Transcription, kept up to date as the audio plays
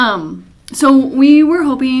So we were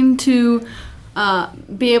hoping to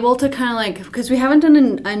be able to kind of like, because we haven't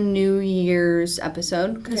done a New Year's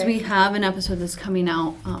episode, because we have an episode that's coming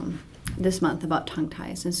out this month about tongue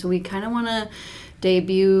ties. And so we kind of want to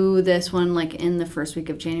debut this one like in the first week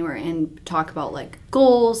of January and talk about like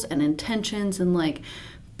goals and intentions and like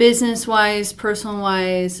business-wise,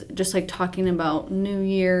 personal-wise, just like talking about New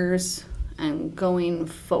Year's and going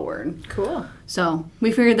forward. Cool. So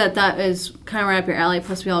we figured that is kind of right up your alley,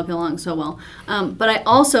 plus we all get along so well. But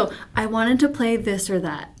I wanted to play this or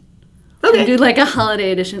that. Okay. And do like a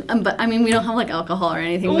holiday edition. But I mean, we don't have like alcohol or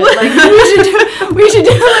anything. But like we should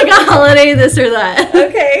do like a holiday this or that.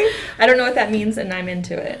 Okay. I don't know what that means, and I'm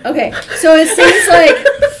into it. Okay. So it seems like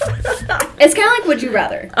it's kind of like Would You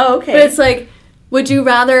Rather. Oh, okay. But it's like, would you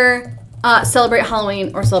rather celebrate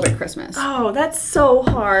Halloween or celebrate Christmas? Oh, that's so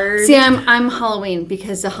hard. See, I'm Halloween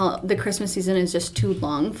because the Christmas season is just too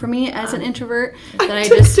long for me as an introvert. I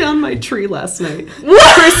took down my tree last night.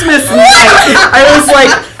 Christmas night. I was like,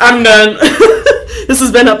 I'm done. This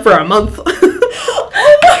has been up for a month. Oh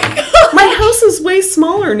my god. My house is way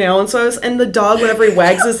smaller now, and so and the dog, whenever he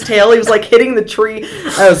wags his tail, he was like hitting the tree.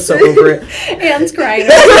 I was so over it. Anne's crying.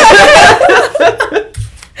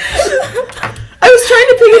 I was trying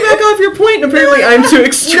to piggyback off your point, and apparently I'm too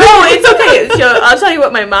extreme. No, it's okay. So I'll tell you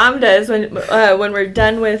what my mom does when we're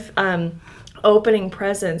done with opening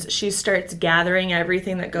presents. She starts gathering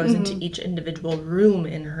everything that goes into each individual room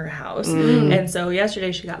in her house. And so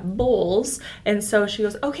yesterday she got bowls, and so she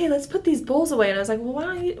goes, "Okay, let's put these bowls away." And I was like, "Well,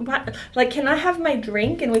 why can I have my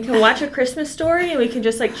drink and we can watch a Christmas story and we can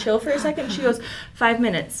just like chill for a second?" She goes, 5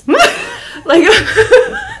 minutes. Like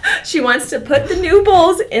she wants to put the new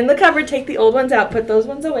bowls in the cupboard, take the old ones out, put those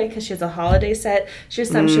ones away because she has a holiday set. She has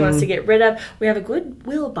some she wants to get rid of. We have a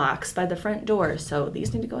Goodwill box by the front door, so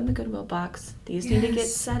these need to go in the Goodwill box. These need to get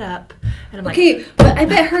set up. And I'm okay, but I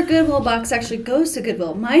bet her Goodwill box actually goes to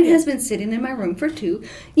Goodwill. Mine has been sitting in my room for 2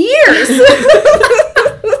 years. These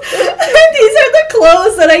are the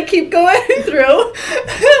clothes that I keep going through.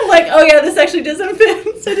 I'm like, oh yeah, this actually doesn't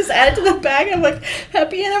fit. So I just add it to the bag. I'm like,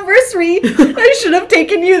 happy anniversary. I should have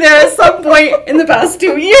taken you there at some point in the past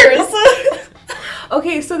 2 years.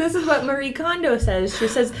 Okay, so this is what Marie Kondo says. She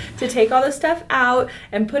says to take all the stuff out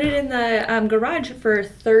and put it in the garage for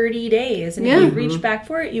 30 days. And if you reach back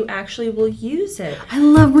for it, you actually will use it. I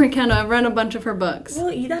love Marie Kondo. I've read a bunch of her books. Well,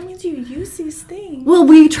 that means you use these things. Well,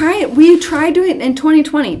 we tried doing it in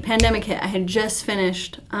 2020. Pandemic hit. I had just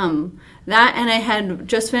finished that, and I had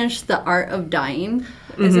just finished The Art of Dying.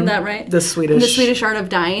 Isn't that right? The Swedish Art of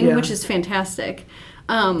Dying, which is fantastic.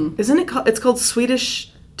 Isn't it called? It's called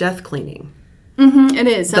Swedish Death Cleaning. Mm-hmm, it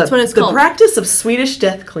is. That's what it's called. The practice of Swedish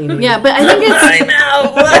death cleaning. Yeah, but I think it's... I'm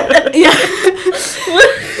out. Yeah.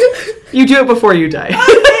 You do it before you die.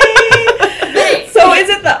 Okay. So is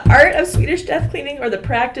it the art of Swedish death cleaning or the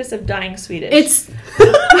practice of dying Swedish? It's...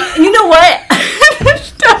 You know what? Even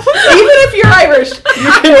if you're Irish,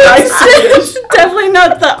 you can die Swedish. Definitely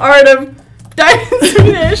not the art of dying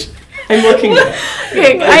Swedish. I'm looking at it.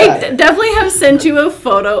 Okay, I definitely have sent you a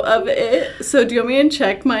photo of it. So do you want me to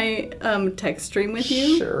check my text stream with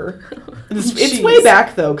you? Sure. It's way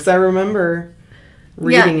back, though, because I remember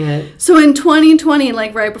reading it. So in 2020,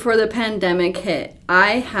 like right before the pandemic hit,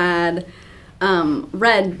 I had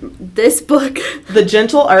read this book. The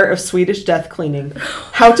Gentle Art of Swedish Death Cleaning.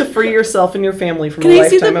 How to Free Yourself and Your Family from a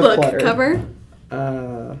Lifetime of Clutter. Can I see the book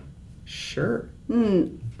cover? Sure.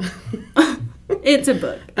 It's a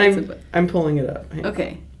book. I'm pulling it up.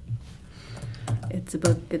 Okay. It's a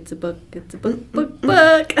book.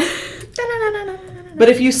 Book. But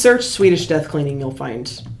if you search Swedish death cleaning, you'll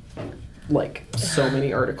find like so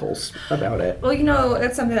many articles about it. Well,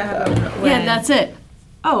 that's something that happened. Yeah, that's it.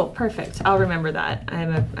 Oh, perfect. I'll remember that.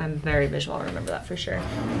 I'm very visual. I'll remember that for sure.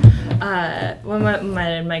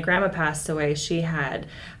 When my grandma passed away, she had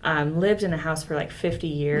lived in a house for like 50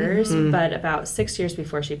 years, but about 6 years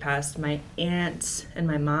before she passed, my aunt and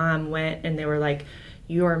my mom went and they were like,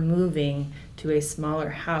 "You're moving to a smaller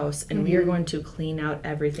house and we are going to clean out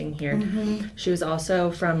everything here." She was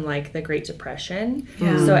also from like the Great Depression.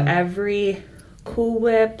 So every Cool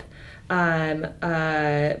Whip,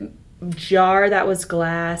 jar that was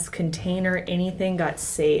glass, container, anything got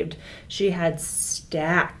saved. She had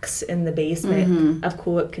stacks in the basement of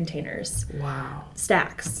Cool Whip containers. Wow.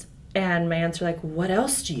 Stacks. And my aunts were like, "What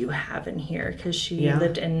else do you have in here?" Because she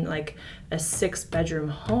lived in like a 6-bedroom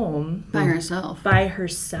home. By herself.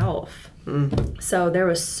 So there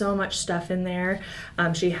was so much stuff in there.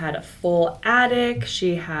 She had a full attic.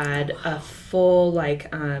 She had a full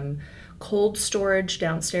like cold storage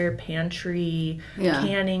downstairs, pantry,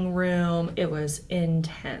 canning room. It was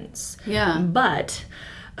intense. Yeah. But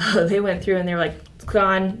they went through and they were like, it's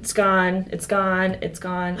gone, it's gone, it's gone, it's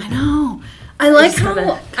gone. I know. I like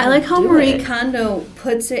how Marie Kondo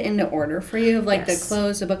puts it into order for you, of like the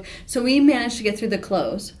clothes, the book. So we managed to get through the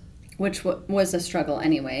clothes, which was a struggle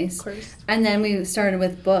anyways. Of course. And then we started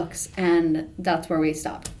with books, and that's where we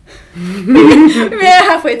stopped.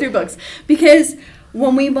 Halfway through books. Because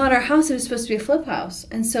when we bought our house, it was supposed to be a flip house.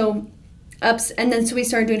 And so so we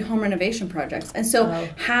started doing home renovation projects. And so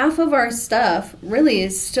half of our stuff really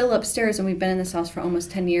is still upstairs, and we've been in this house for almost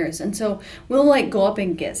 10 years. And so we'll like go up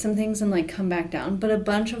and get some things and like come back down. But a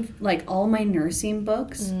bunch of like all my nursing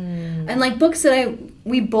books and like books that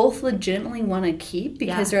we both legitimately want to keep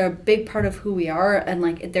because they're a big part of who we are, and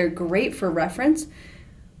like they're great for reference.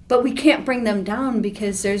 But we can't bring them down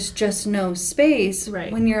because there's just no space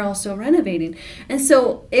when you're also renovating. And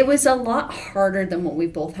so it was a lot harder than what we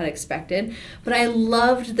both had expected. But I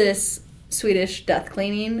loved this Swedish death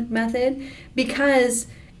cleaning method because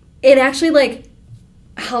it actually like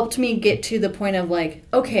helped me get to the point of like,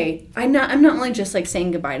 okay, I'm not only just like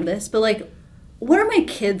saying goodbye to this, but like, what are my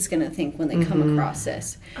kids going to think when they come across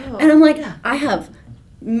this? And I'm like, I have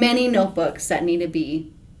many notebooks that need to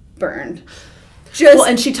be burned.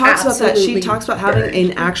 And she talks about that. She talks about having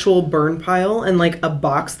an actual burn pile and like a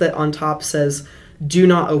box that on top says, "Do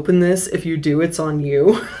not open this. If you do, it's on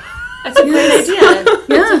you." That's a great idea.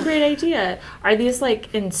 That's a great idea. Are these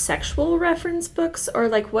like in sexual reference books or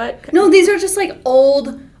like what? No, these are just like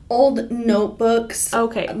old notebooks.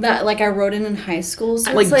 Okay. That like I wrote in high school.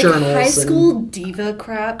 So like it's like journals high school diva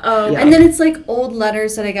crap. Oh. And then it's like old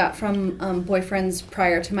letters that I got from boyfriends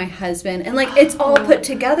prior to my husband. And like it's all put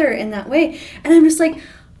together in that way. And I'm just like,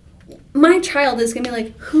 my child is going to be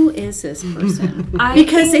like, who is this person?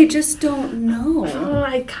 Because they just don't know. Oh,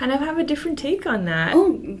 I kind of have a different take on that.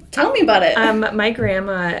 Oh, tell me about it. My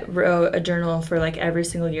grandma wrote a journal for like every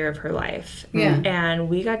single year of her life. Yeah. And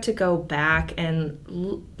we got to go back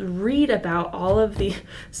and read about all of the,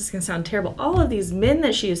 this is going to sound terrible, all of these men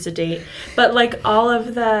that she used to date, but like all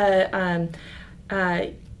of the,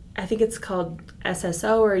 I think it's called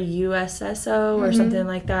SSO or USSO or something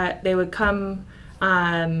like that. They would come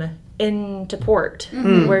into port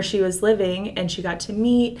where she was living, and she got to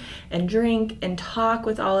meet and drink and talk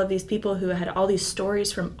with all of these people who had all these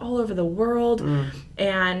stories from all over the world,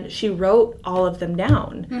 and she wrote all of them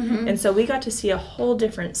down. And so we got to see a whole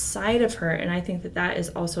different side of her, and I think that that is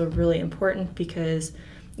also really important because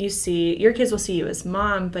you see, your kids will see you as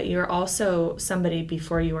mom, but you're also somebody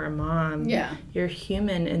before you were a mom. Yeah. You're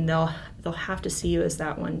human, and they'll have to see you as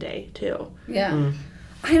that one day too. Yeah.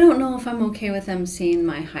 I don't know if I'm okay with them seeing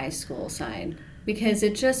my high school side because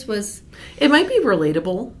it just was. It might be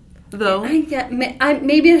relatable, though. Maybe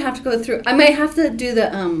I'd have to go through. I might have to do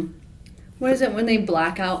the what is it when they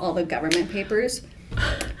black out all the government papers?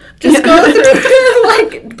 Just go through,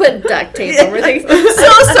 like, put duct tape over things.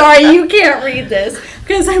 So sorry, you can't read this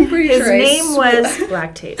because I'm pretty His sure name was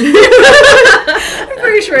Black Tape. I'm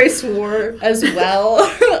pretty sure I swore as well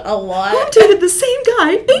a lot. I dated the same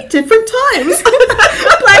guy 8 different times.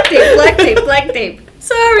 Black tape.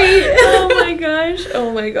 Sorry. Oh my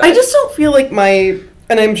gosh. I just don't feel like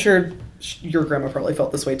and I'm sure your grandma probably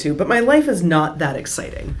felt this way too, but my life is not that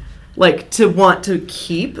exciting. Like, to want to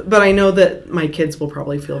keep, but I know that my kids will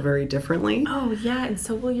probably feel very differently. Oh, yeah, and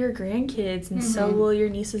so will your grandkids, and so will your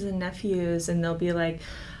nieces and nephews, and they'll be like,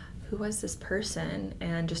 who was this person?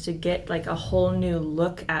 And just to get, like, a whole new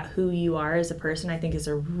look at who you are as a person, I think is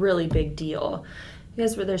a really big deal.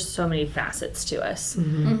 Because there's so many facets to us. I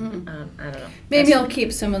don't know. Maybe I'll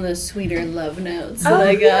keep some of the sweeter love notes that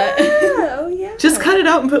I got. Oh, yeah. Just cut it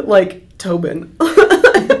out and put, like, Tobin.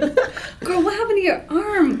 Girl, what happened to your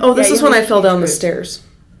arm? Oh, this is when I fell down the stairs.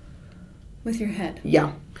 With your head?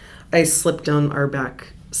 Yeah. I slipped down our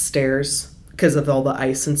back stairs because of all the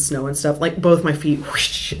ice and snow and stuff. Like, both my feet,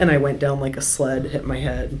 whoosh, and I went down like a sled, hit my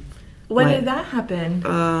head. When did that happen?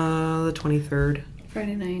 The 23rd.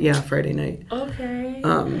 Friday night. Yeah, Friday night. Okay.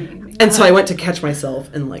 And so I went to catch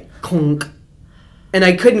myself and, like, clunk. And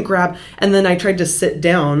I couldn't grab. And then I tried to sit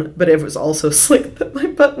down, but it was also slick that my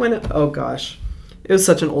butt went up. Oh, gosh. It was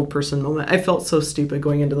such an old person moment. I felt so stupid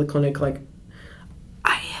going into the clinic, like,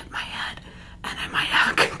 I hit my head and I might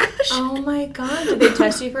have a concussion. Oh my God. Did they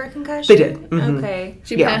test you for a concussion? They did. Mm-hmm. Okay.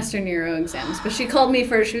 She passed her neuro exams, but she called me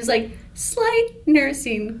first. She was like, slight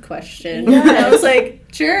nursing question. Yes. And I was like,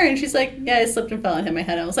 sure. And she's like, yeah, I slipped and fell and hit my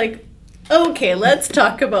head. I was like, okay, let's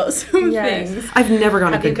talk about some things. I've never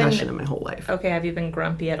gotten a concussion in my whole life. Okay, have you been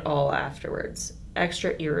grumpy at all afterwards?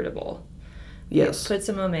 Extra irritable? Yes. Put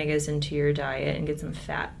some omegas into your diet and get some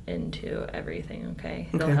fat into everything, okay?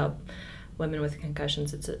 It'll help women with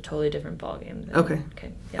concussions, it's a totally different ballgame. Okay.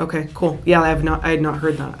 Yeah. Okay, cool. Yeah, I had not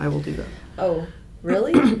heard that. I will do that. Oh,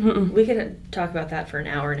 really? We could talk about that for an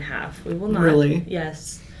hour and a half. We will not. Really?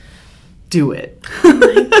 Yes. Do it. Oh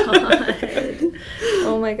my god.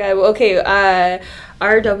 Oh my god. Well, okay.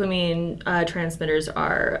 Our dopamine transmitters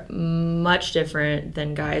are much different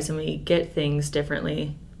than guys, and we get things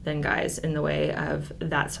differently than guys in the way of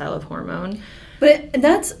that style of hormone. But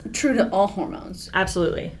that's true to all hormones.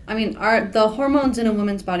 Absolutely. I mean, the hormones in a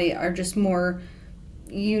woman's body are just more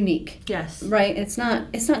unique. Yes. Right? It's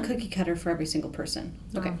not cookie cutter for every single person.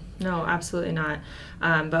 Okay. No, absolutely not.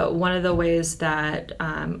 But one of the ways that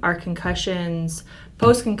our concussions,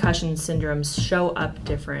 post-concussion syndromes show up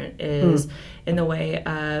different is in the way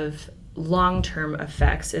of long-term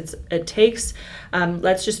effects. It takes,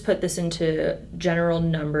 let's just put this into general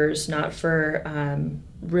numbers, not for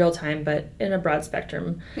real time, but in a broad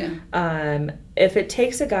spectrum. Yeah. If it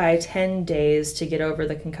takes a guy 10 days to get over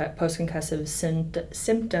the post-concussive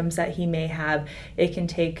symptoms that he may have, it can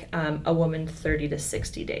take a woman 30 to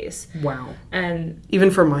 60 days. Wow. And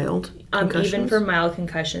even for mild concussions? Even for mild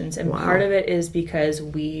concussions. And part of it is because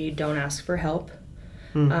we don't ask for help.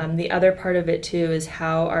 The other part of it too is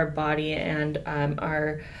how our body and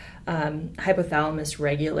our hypothalamus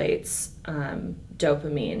regulates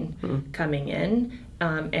dopamine coming in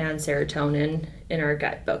and serotonin in our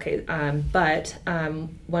gut. Okay, but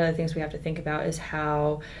one of the things we have to think about is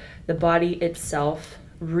how the body itself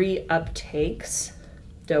reuptakes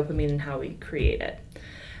dopamine and how we create it.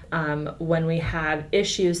 When we have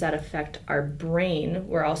issues that affect our brain,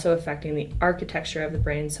 we're also affecting the architecture of the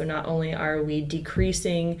brain. So not only are we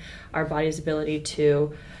decreasing our body's ability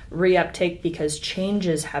to reuptake because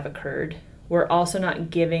changes have occurred, we're also not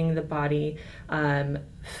giving the body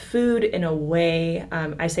food in a way,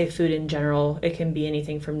 I say food in general, it can be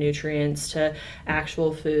anything from nutrients to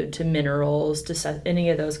actual food to minerals to any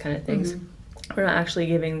of those kind of things. We're not actually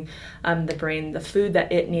giving the brain the food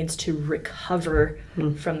that it needs to recover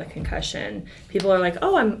from the concussion. People are like,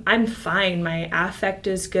 oh, I'm fine. My affect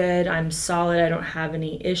is good. I'm solid. I don't have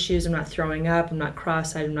any issues. I'm not throwing up. I'm not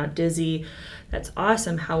cross-eyed. I'm not dizzy. That's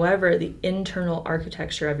awesome. However, the internal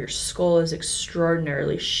architecture of your skull is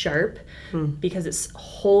extraordinarily sharp because it's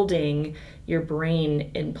holding your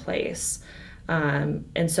brain in place.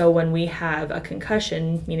 And so when we have a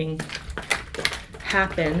concussion, meaning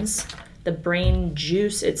happens, the brain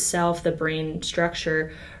juice itself, the brain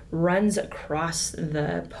structure, runs across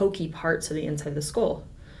the pokey parts of the inside of the skull.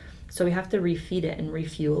 So we have to refeed it and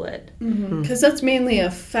refuel it. Because that's mainly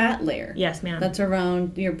a fat layer. Yes, ma'am. That's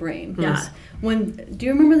around your brain. Yeah. Do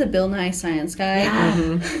you remember the Bill Nye Science Guy?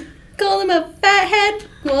 Yeah. Call him a fat head?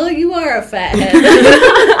 Well, you are a fat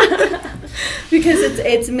head. Because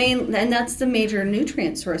it's main, and that's the major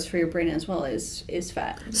nutrient source for your brain as well, is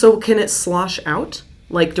fat. So can it slosh out?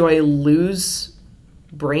 Like, do I lose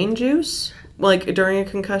brain juice, like, during a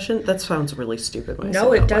concussion? That sounds really stupid.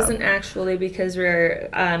 No, it doesn't actually, because we're,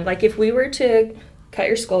 like, if we were to cut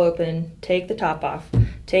your skull open, take the top off,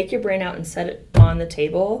 take your brain out and set it on the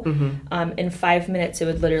table, in 5 minutes it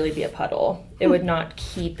would literally be a puddle. It would not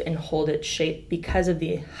keep and hold its shape because of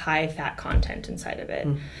the high fat content inside of it.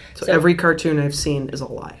 So every cartoon I've seen is a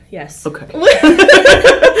lie. Yes. Okay.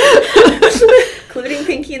 Including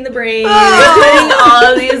Pinky and the Brain, including all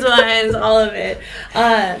of these ones, all of it.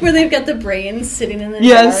 Where they've got the brains sitting in the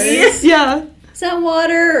Yes. jars. Yeah. Is that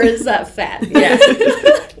water or is that fat?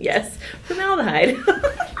 Yes. Yes. Formaldehyde.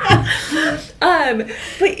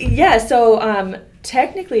 But yeah, so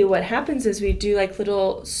technically what happens is we do like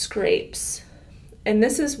little scrapes. And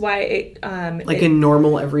this is why it... in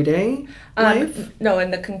normal everyday life? No,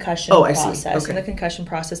 in the concussion process. I see. Okay. In the concussion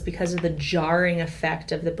process, because of the jarring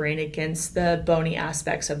effect of the brain against the bony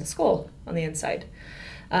aspects of the skull on the inside.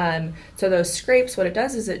 So those scrapes, what it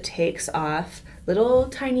does is it takes off little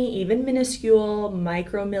tiny, even minuscule,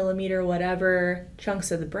 micromillimeter, whatever,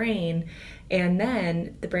 chunks of the brain, and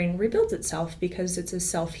then the brain rebuilds itself because it's a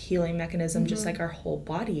self-healing mechanism, just like our whole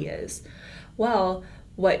body is. Well,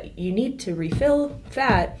 what you need to refill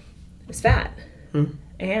fat is fat.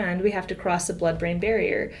 And we have to cross the blood-brain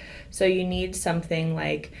barrier. So you need something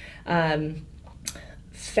like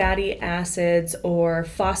fatty acids or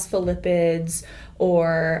phospholipids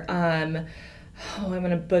or, I'm going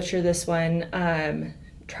to butcher this one,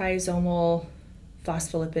 trisomal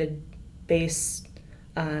phospholipid-based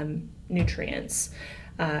nutrients.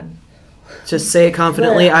 Just say it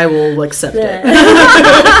confidently, I will accept it.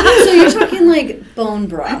 So you're talking like bone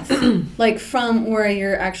broth, like from where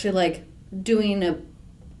you're actually like doing a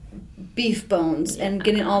beef bones and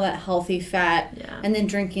getting all that healthy fat, and then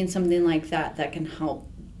drinking something like that can help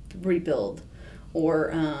rebuild,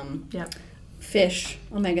 or fish,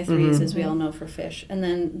 omega-3s, as we all know for fish. And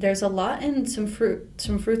then there's a lot in some fruits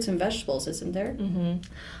and vegetables, isn't there?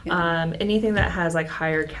 Yeah. Anything that has like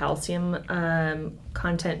higher calcium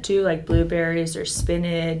content too, like blueberries or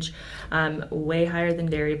spinach, way higher than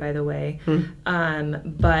dairy, by the way.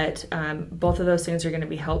 But both of those things are going to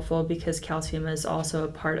be helpful because calcium is also a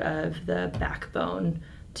part of the backbone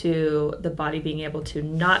to the body being able to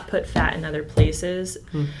not put fat in other places.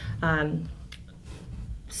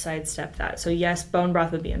 Sidestep that. So yes, bone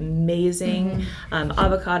broth would be amazing.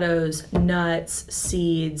 Avocados, nuts,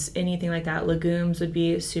 seeds, anything like that. Legumes would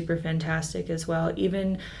be super fantastic as well.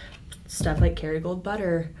 Even stuff like Kerrygold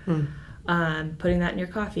butter, putting that in your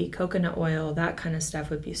coffee, coconut oil, that kind of stuff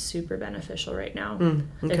would be super beneficial right now.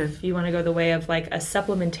 If you want to go the way of like a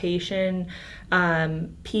supplementation,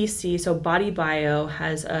 PC, so Body Bio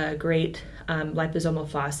has a great liposomal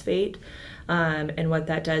phosphate. And what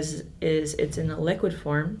that does is it's in a liquid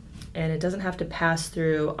form, and it doesn't have to pass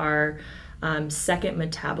through our second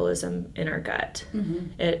metabolism in our gut.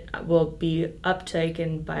 It will be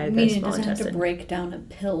uptaken by the small intestine. It doesn't have to break down a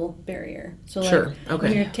pill barrier. So like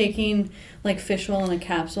when you're taking like fish oil in a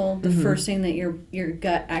capsule, the first thing that your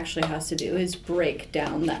gut actually has to do is break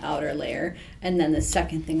down the outer layer, and then the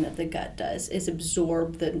second thing that the gut does is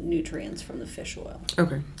absorb the nutrients from the fish oil.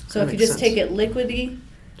 So if you just take it liquidy,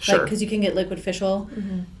 because you can get liquid fish oil,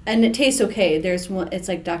 and it tastes okay. There's one, it's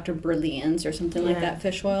like Dr. Brilliant's or something like that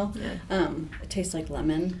fish oil. It tastes like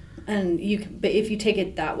lemon, and but if you take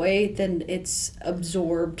it that way, then it's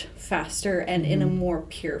absorbed faster and in a more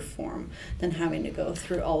pure form than having to go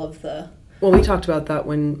through all of the. Well, we talked about that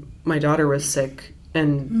when my daughter was sick,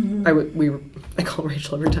 and I call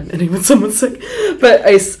Rachel every time when someone's sick, but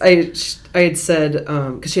I had said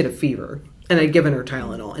because she had a fever. And I'd given her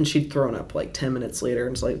Tylenol, and she'd thrown up like 10 minutes later,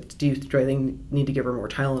 and it's like, do I need to give her more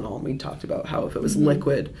Tylenol? And we talked about how if it was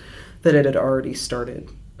liquid, that it had already started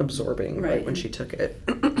absorbing right when she took it.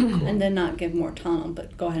 And then not give more Tylenol,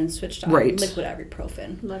 but go ahead and switch to liquid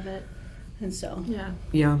ibuprofen. Love it. And so.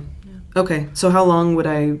 Yeah. Okay, so how long would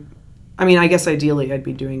I guess ideally I'd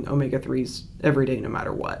be doing omega-3s every day no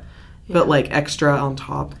matter what. But like extra on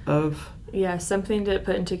top of... Yeah, something to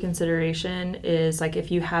put into consideration is like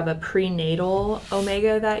if you have a prenatal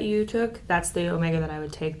omega that you took, that's the omega that I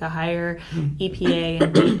would take. The higher EPA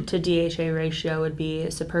and to DHA ratio would be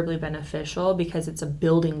superbly beneficial because it's a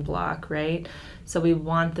building block, right? So we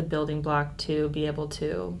want the building block to be able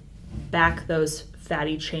to back those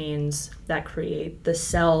fatty chains that create the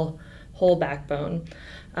cell whole backbone.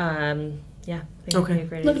 Yeah. Look at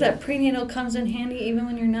that. Prenatal comes in handy even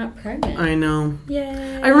when you're not pregnant. I know.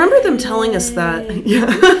 Yay. I remember them telling us that. Yeah.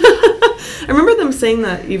 I remember them saying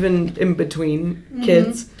that even in between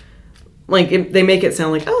kids. Like, they make it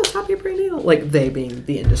sound like, oh, stop your prenatal. Like, they being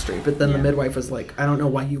the industry. But then the midwife was like, I don't know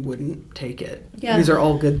why you wouldn't take it. Yeah. These are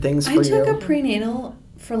all good things for you. I took a prenatal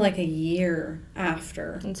for like a year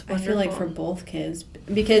after. That's wonderful. I feel like for both kids.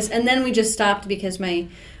 And then we just stopped because I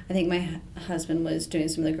think my husband was doing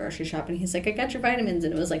some of the grocery shopping. He's like, I got your vitamins.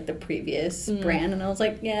 And it was like the previous brand. And I was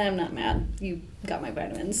like, yeah, I'm not mad. You got my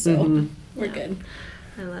vitamins. So we're good.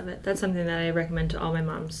 I love it. That's something that I recommend to all my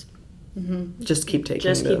moms. Just keep taking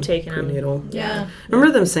prenatal. Them. Yeah. I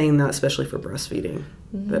remember them saying that, especially for breastfeeding,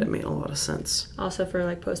 that it made a lot of sense. Also for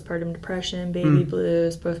like postpartum depression, baby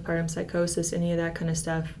blues, postpartum psychosis, any of that kind of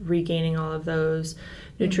stuff, regaining all of those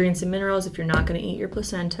nutrients and minerals. If you're not going to eat your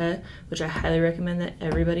placenta, which I highly recommend that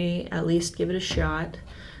everybody at least give it a shot,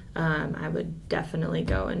 I would definitely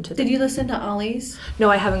go into Did you listen to Ollie's? No,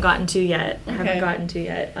 I haven't gotten to yet.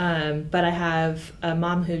 But I have a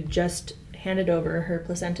mom who just handed over her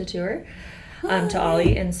placenta to her, to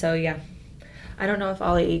Ollie. And so, yeah, I don't know if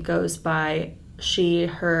Ollie goes by she,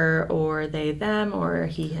 her, or they, them, or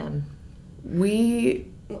he, him.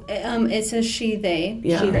 It says she, they,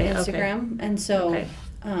 yeah. She, they, Instagram. Okay. And so,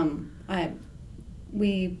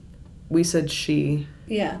 we said she.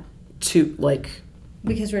 Yeah. To, like.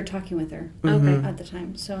 Because we were talking with her at the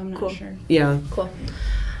time, so I'm not sure. Yeah. Cool.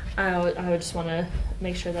 I would just want to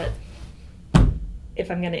make sure that if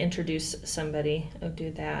I'm going to introduce somebody, I'll do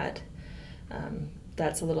that.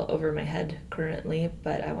 That's a little over my head currently,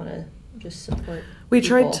 but I want to just support We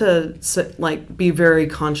people. tried to be very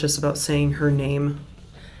conscious about saying her name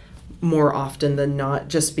more often than not,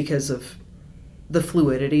 just because of the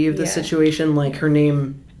fluidity of the situation. Like, her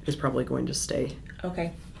name is probably going to stay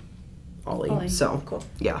Ollie. So, cool.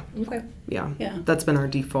 Yeah. Okay. Yeah. That's been our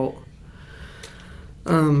default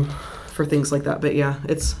for things like that. But yeah,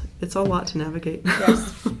 it's a lot to navigate.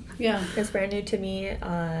 Yes. Yeah. It's brand new to me.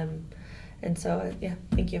 And so,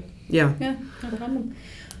 thank you. Yeah. Yeah, no problem.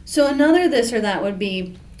 So another this or that would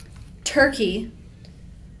be turkey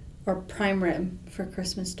or prime rib for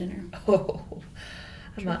Christmas dinner? Oh,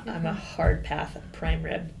 I'm a hard path of prime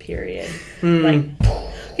rib, period. Like,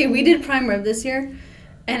 okay, we did prime rib this year,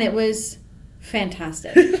 and it was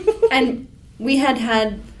fantastic. And we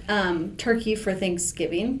had turkey for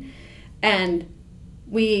Thanksgiving, and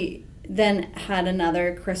we then had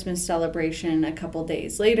another Christmas celebration a couple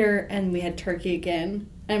days later, and we had turkey again.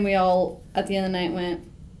 And we all, at the end of the night, went,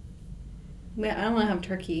 I don't want to have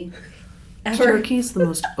turkey. Ever. Turkey's the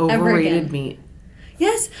most overrated meat.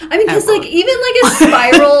 Yes. I mean, because, like, even, like, a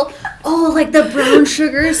spiral, like the brown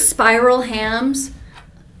sugar spiral hams.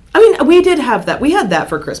 I mean, we did have that. We had that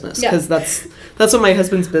for Christmas, because that's what my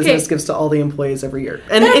husband's business gives to all the employees every year.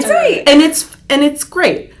 And that's right. And it's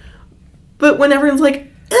great. But when everyone's like,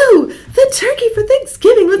 ooh, the turkey for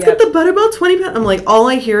Thanksgiving, let's get the butterball 20 pound. I'm like, all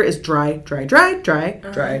I hear is dry, dry, dry, dry,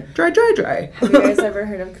 dry, dry, dry, dry. Have you guys ever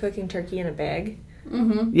heard of cooking turkey in a bag?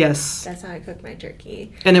 Mm-hmm. Yes. That's how I cook my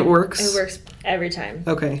turkey. And it works? It works every time.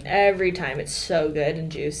 Okay. Every time. It's so good and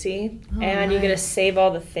juicy. And you get to save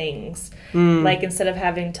all the things. Like, instead of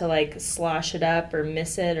having to, like, slosh it up or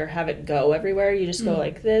miss it or have it go everywhere, you just go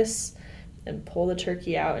like this and pull the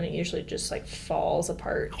turkey out, and it usually just, like, falls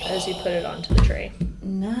apart as you put it onto the tray.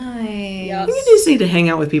 Nice. Yep. You just need to hang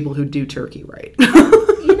out with people who do turkey right.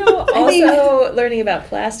 You know, also learning about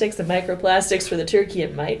plastics and microplastics for the turkey,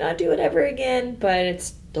 it might not do it ever again, but it's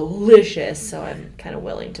delicious, so I'm kind of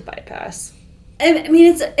willing to bypass. I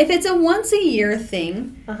mean, if it's a once a year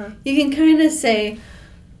thing, you can kind of say,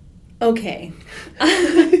 okay,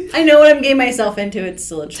 I know what I'm getting myself into. It's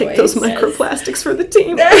still a choice. Take those microplastics for the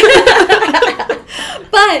team.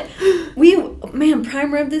 But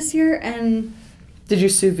prime rib this year, and did you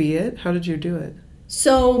sous vide it? How did you do it?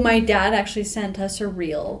 so my dad actually sent us a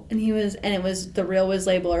reel, and the reel was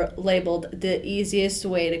labeled the easiest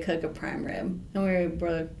way to cook a prime rib, and we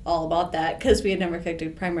were all about that because we had never cooked a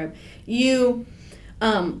prime rib. You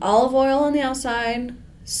olive oil on the outside,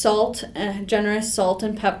 salt, generous salt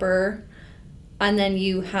and pepper, and then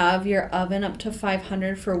you have your oven up to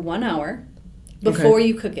 500 for 1 hour before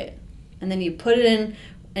you cook it, and then you put it in,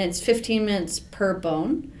 and it's 15 minutes per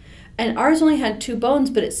bone. And ours only had 2 bones,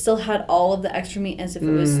 but it still had all of the extra meat as if it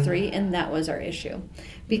was 3, and that was our issue.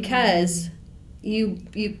 Because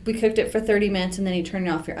we cooked it for 30 minutes, and then you turn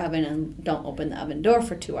off your oven and don't open the oven door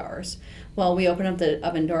for 2 hours. Well, we opened up the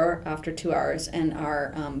oven door after 2 hours, and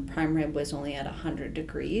our prime rib was only at 100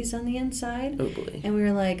 degrees on the inside. Oh, boy. And we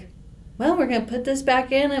were like, well, we're going to put this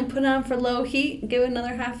back in and put it on for low heat and give it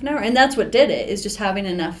another half an hour. And that's what did it, is just having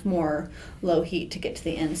enough more low heat to get to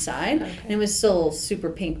the inside. Okay. And it was still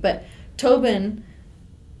super pink. But Tobin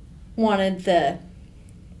wanted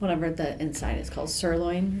whatever the inside is called,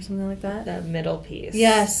 sirloin or something like that. The middle piece.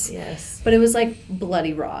 Yes. But it was like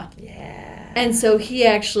bloody raw. Yeah. And so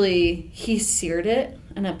he seared it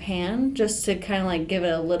in a pan just to kind of like give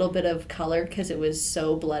it a little bit of color because it was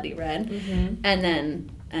so bloody red. Mm-hmm. And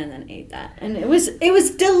then ate that, and it was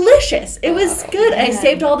delicious. It was good. Man. I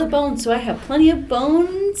saved all the bones, so I have plenty of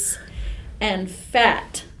bones and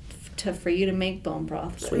fat for you to make bone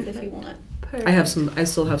broth with if you want. Perfect. I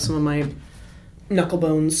still have some of my knuckle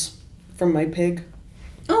bones from my pig.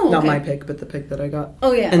 Oh, okay. Not my pig, but the pig that I got.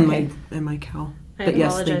 Oh yeah, and my cow. I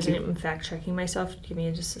apologize. I'm fact checking myself. Give me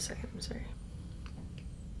just a second. I'm sorry.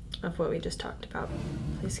 Of what we just talked about,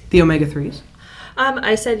 please. The omega-3s.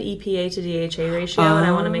 I said EPA to DHA ratio, and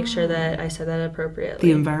I want to make sure that I said that appropriately.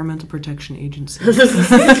 The Environmental Protection Agency. All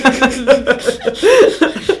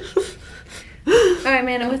right,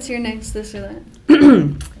 Amanda, what's your next this or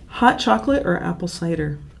that? Hot chocolate or apple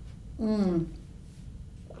cider?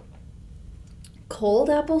 Cold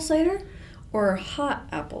apple cider or hot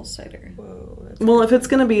apple cider? Whoa. Well, if it's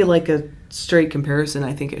going to be like a straight comparison,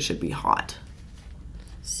 I think it should be hot.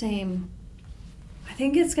 Same. I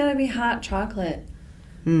think it's gotta be hot chocolate.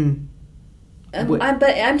 But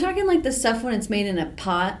I'm talking like the stuff when it's made in a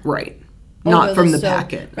pot. Right. Not from the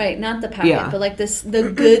packet. Right, not the packet, but like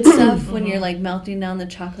the good stuff when you're like melting down the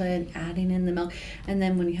chocolate, adding in the milk, and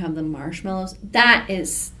then when you have the marshmallows, that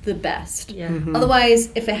is the best. Yeah. Mm-hmm.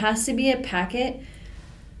 Otherwise, if it has to be a packet,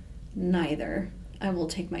 neither. I will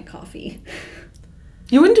take my coffee.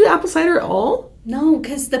 You wouldn't do apple cider at all? No,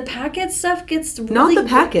 because the packet stuff gets really... Not the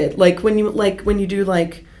packet. Like when you do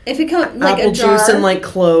like... If it comes like apple a jar... juice and like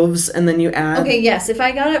cloves, and then you add... Okay, yes. If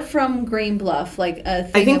I got it from Green Bluff, like a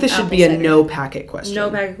thing I think this should be a no packet question. No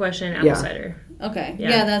packet question, apple cider. Okay.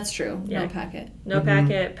 Yeah, that's true. Yeah. No packet. No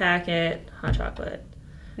packet, hot chocolate.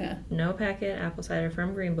 Yeah. No packet, apple cider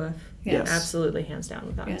from Green Bluff. Yes. Absolutely, hands down,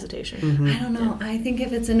 without hesitation. Mm-hmm. I don't know. I think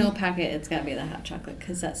if it's a no packet, it's got to be the hot chocolate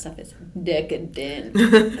because that stuff is decadent.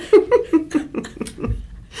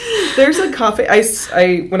 There's a coffee.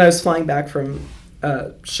 I when I was flying back from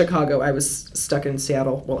Chicago, I was stuck in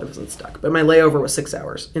Seattle. Well, I wasn't stuck, but my layover was 6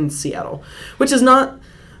 hours in Seattle, which is not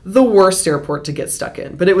the worst airport to get stuck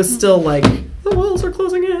in, but it was still like, the walls are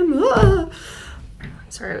closing in. Ah.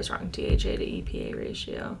 Sorry, I was wrong. DHA to EPA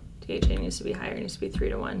ratio. DHA needs to be higher. It needs to be 3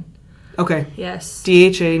 to 1. Okay. Yes.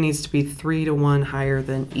 DHA needs to be 3 to 1 higher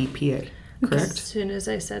than EPA. Correct? As soon as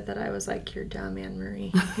I said that, I was like, you're dumb, Anne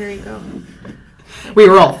Marie. Here you go. We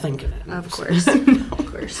were all thinking it. Of course. Of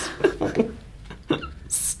course.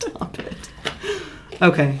 Stop it.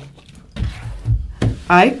 Okay.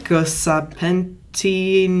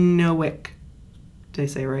 Icosapentaenoic. Did I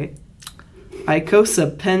say it right?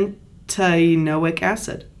 Icosapentaenoic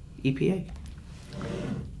acid. EPA.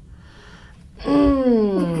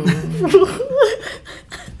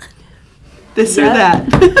 This or that.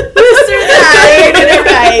 This or that. You did it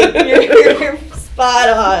right. You're spot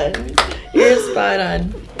on. You're spot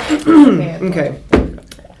on. Okay.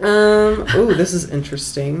 Ooh, this is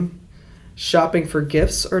interesting. Shopping for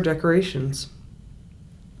gifts or decorations?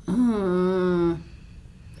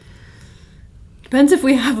 Depends if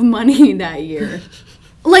we have money that year.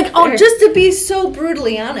 Like, just to be so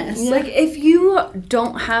brutally honest. Yeah. Like, if you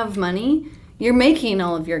don't have money, you're making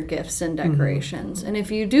all of your gifts and decorations. Mm-hmm. And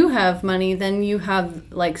if you do have money, then you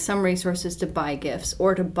have, like, some resources to buy gifts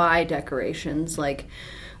or to buy decorations, like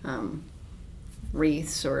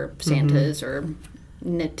wreaths or Santas or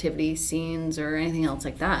nativity scenes or anything else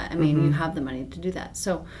like that. I mean, you have the money to do that.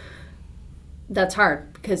 So that's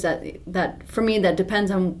hard because that for me, that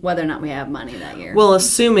depends on whether or not we have money that year. Well,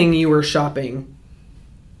 assuming you were shopping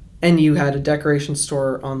and you had a decoration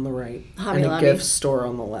store on the right Hobby and Lobby. a gift store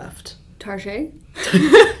on the left. Target?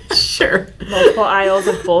 Sure. Multiple aisles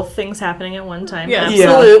of both things happening at one time. Yes.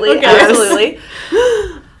 Absolutely. Yeah. Okay.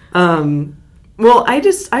 Absolutely. Well,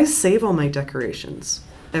 I save all my decorations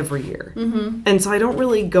every year. Mm-hmm. And so I don't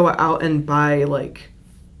really go out and buy, like,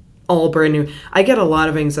 all brand new. I get a lot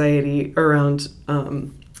of anxiety around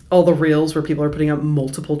all the reels where people are putting up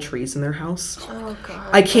multiple trees in their house. Oh, God.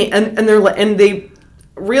 I can't, and they're like, and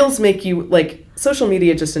reels make you, like, social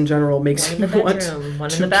media just in general makes you want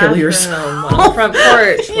to kill yourself. One on the front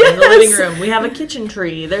porch, one in the living room. We have a kitchen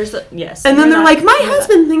tree. There's a, yes. And then they're like, my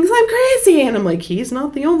husband thinks I'm crazy. And I'm like, he's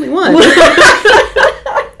not the only one.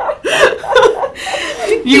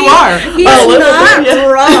 You are. He's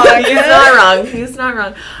not wrong. He's not wrong. He's not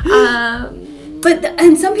wrong.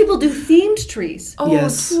 And some people do themed trees. Oh,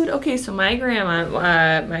 yes. Dude. Okay, so my grandma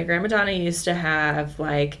Donna used to have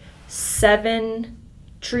like 7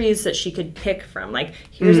 trees that she could pick from. Like,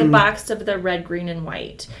 here's a box of the red, green, and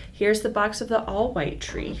white. Here's the box of the all white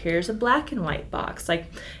tree. Here's a black and white box. Like,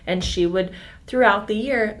 and she would throughout the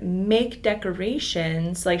year make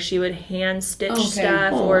decorations. Like, she would hand stitch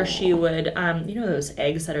stuff, or she would you know those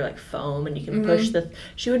eggs that are like foam and you can push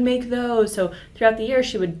she would make those. So throughout the year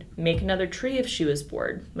she would make another tree if she was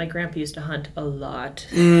bored. My grandpa used to hunt a lot.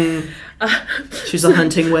 She's a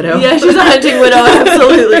hunting widow. Yeah, she's a hunting widow.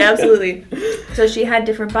 Absolutely. So she had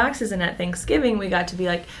different boxes, and at Thanksgiving we got to be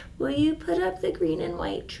like, will you put up the green and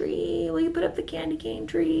white tree? Will you put up the candy cane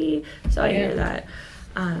tree? So I hear that.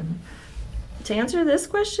 To answer this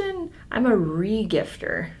question, I'm a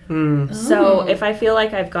re-gifter. So if I feel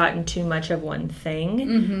like I've gotten too much of one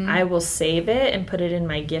thing, I will save it and put it in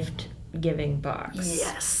my gift giving box.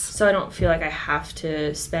 Yes. So I don't feel like I have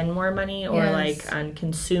to spend more money or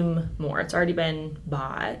consume more. It's already been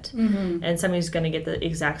bought, and somebody's going to get the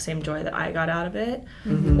exact same joy that I got out of it.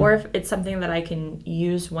 Or if it's something that I can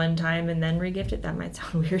use one time and then regift it, that might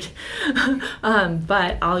sound weird.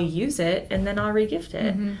 But I'll use it and then I'll regift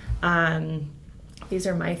it. These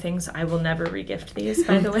are my things. I will never regift these,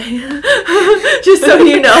 by the way. Just so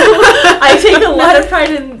you know. I take a lot of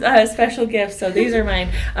pride in special gifts, so these are mine.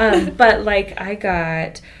 But, like, I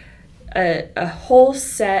got a whole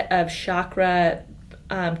set of chakra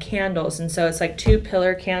candles. And so it's, like, 2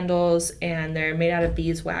 pillar candles, and they're made out of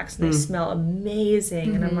beeswax, and they smell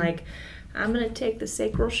amazing. And I'm like, I'm going to take the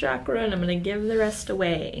sacral chakra and I'm going to give the rest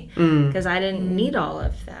away because I didn't need all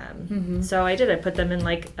of them. So I did. I put them in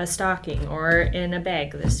like a stocking or in a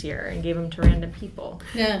bag this year and gave them to random people.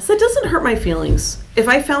 Yeah. So it doesn't hurt my feelings. If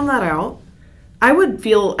I found that out, I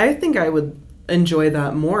think I would enjoy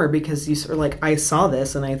that more because you sort of like, I saw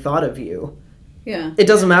this and I thought of you. Yeah. It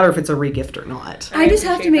doesn't matter if it's a regift or not. I just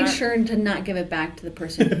have to make sure to not give it back to the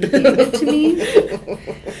person who gave it to me.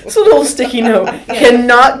 It's a little sticky note.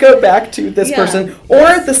 Cannot go back to this person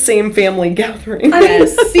or the same family gathering. I mean,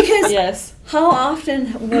 because how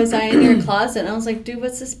often was I in your closet? And I was like, dude,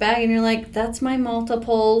 what's this bag? And you're like, that's my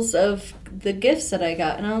multiples of the gifts that I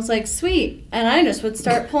got. And I was like, sweet. And I just would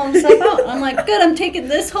start pulling stuff out. I'm like, good, I'm taking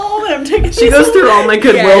this home and I'm taking this She goes home. through all my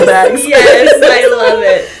Goodwill bags. Yes, I love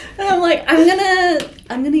it. And I'm like,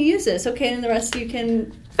 I'm gonna use this. Okay, and the rest you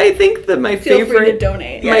can I think that my feel free to favorite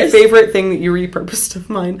donate. my favorite thing that you repurposed of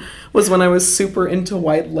mine was when I was super into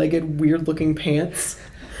white-legged, weird-looking pants.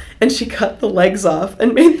 And she cut the legs off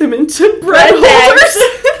and made them into bread holders.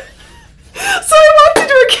 So I walked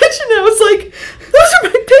into her kitchen and I was like, those are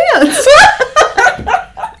my pants.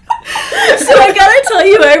 So I gotta tell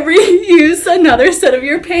you, I reused another set of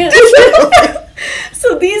your pants.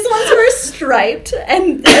 So these ones were striped,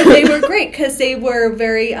 and they were great because they were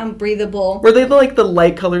very breathable. Were they like the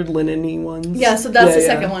light-colored linen-y ones? Yeah, so that's the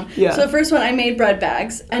second one. Yeah. So the first one, I made bread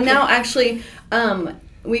bags. And now actually,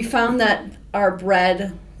 we found that our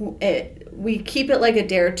bread, we keep it like a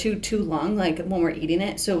day or two too long, like when we're eating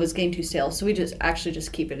it, so it was getting too stale. So we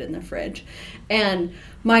just keep it in the fridge. And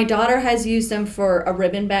my daughter has used them for a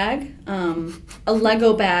ribbon bag, a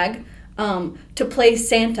Lego bag, to play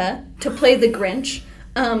Santa, to play the Grinch,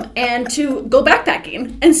 and to go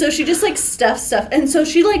backpacking. And so she just like stuff. And so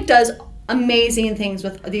she like does amazing things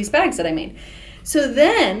with these bags that I made. So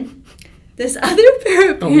then this other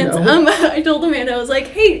pair of pants, I told Amanda, I was like,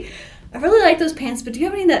 hey, I really like those pants, but do you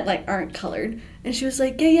have any that like aren't colored? And she was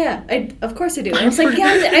like, yeah, of course I do. And I was like,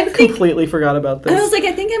 yeah, I completely forgot about this. And I was like,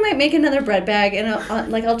 I think I might make another bread bag, and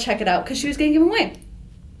I'll check it out, because she was going to give them away.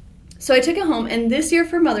 So I took it home, and this year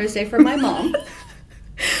for Mother's Day for my mom,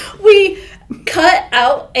 we cut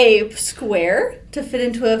out a square to fit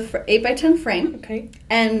into a 8x10 frame,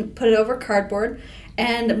 and put it over cardboard.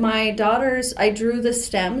 And my daughter's, I drew the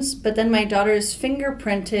stems, but then my daughter's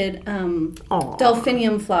fingerprinted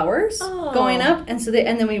delphinium flowers going up, and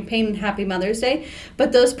then we painted Happy Mother's Day.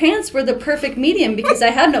 But those pants were the perfect medium because I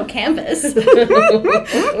had no canvas,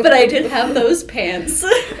 but I did have those pants.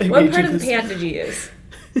 What part of the pant did you use?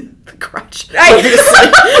 The crotch. I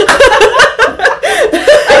thought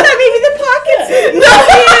maybe the pockets. No,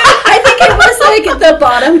 I think it was like the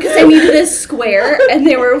bottom because I needed a square and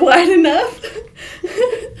they were wide enough.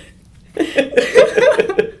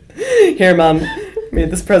 Here, Mom.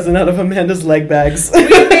 Made this present out of Amanda's leg bags. We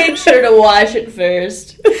made sure to wash it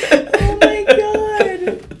first. Oh my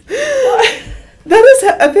god.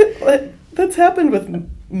 That's happened with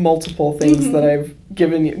multiple things that I've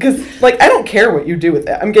given you. Because, like, I don't care what you do with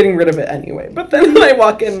it. I'm getting rid of it anyway. But then when I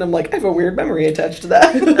walk in and I'm like, I have a weird memory attached to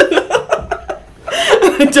that.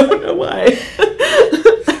 I don't know why.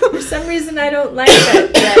 For some reason, I don't like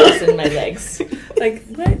that is in my legs. Like,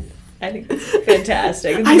 what? I think it's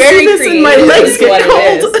fantastic. It's very creative. In my legs get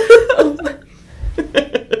cold.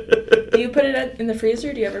 Do you put it in the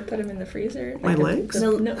freezer? Do you ever put them in the freezer? My legs?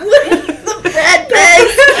 No. The bread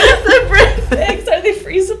bags. The bread bags, are they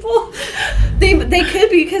freezable? They could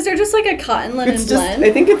be because they're just like a cotton linen blend.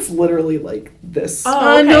 I think it's literally like this.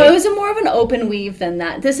 Oh, okay. No, it was more of an open weave than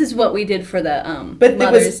that. This is what we did for the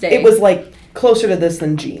Mother's Day. It was like closer to this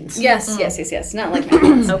than jeans. Yes. Not like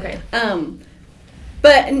my Okay.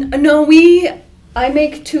 But no, I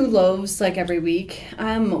make 2 loaves like every week.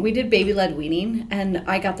 We did baby-led weaning, and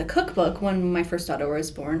I got the cookbook when my first daughter was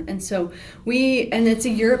born, and it's a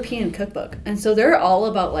European cookbook, and so they're all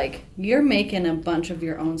about like you're making a bunch of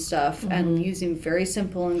your own stuff and using very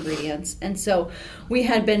simple ingredients. And so we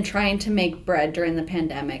had been trying to make bread during the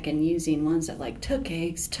pandemic and using ones that like took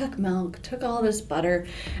eggs, took milk, took all this butter,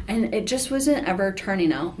 and it just wasn't ever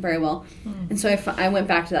turning out very well. And so I went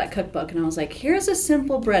back to that cookbook and I was like, here's a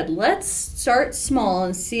simple bread. Let's start small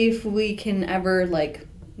and see if we can ever like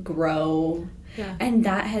grow. Yeah. And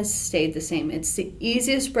that has stayed the same. It's the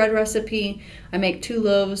easiest bread recipe. I make 2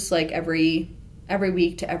 loaves like every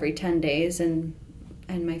week to every 10 days, and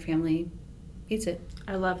my family eats it.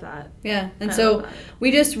 I love that. Yeah, and so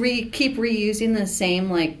we just keep reusing the same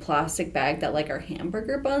like plastic bag that like our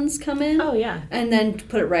hamburger buns come in. Oh yeah. And then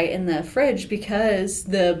put it right in the fridge, because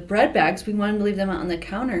the bread bags, we wanted to leave them out on the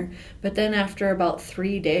counter, but then after about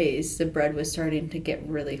 3 days, the bread was starting to get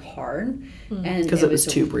really hard, and because it was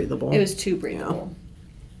too breathable. It was too breathable.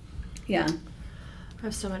 Yeah. I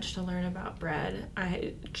have so much to learn about bread.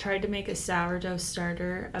 I tried to make a sourdough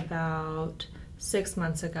starter about 6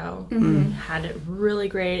 months ago. Had it really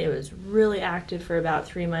great. It was really active for about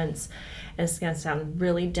 3 months. And it's going to sound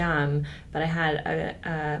really dumb, but I had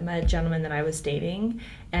a gentleman that I was dating,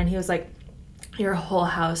 and he was like, your whole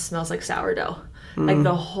house smells like sourdough. Like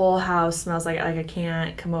the whole house smells like I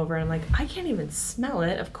can't come over, and I'm like, I can't even smell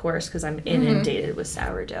it, of course, because I'm inundated with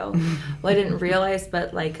sourdough. Well, I didn't realize,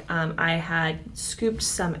 but like I had scooped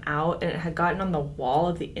some out, and it had gotten on the wall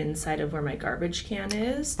of the inside of where my garbage can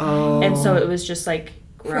is. And so it was just like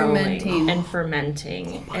growing and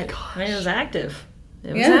fermenting. Oh my gosh. And it was active.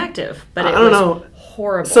 It was active, but it I don't was know.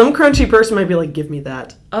 horrible. Some crunchy person might be like, give me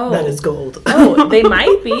that. That is gold. They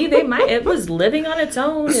might be. They might. It was living on its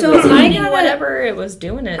own. So it was eating whatever. It was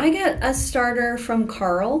doing it. I got a starter from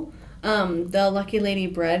Carl. The Lucky Lady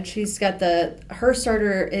bread. She's got her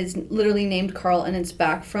starter is literally named Carl, and it's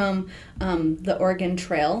back from the Oregon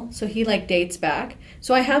Trail. So he like dates back.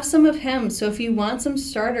 So I have some of him. So if you want some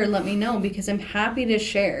starter, let me know, because I'm happy to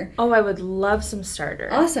share. Oh, I would love some starter.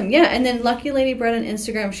 Awesome. Yeah. And then Lucky Lady bread on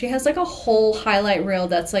Instagram, she has like a whole highlight reel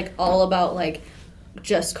that's like all about like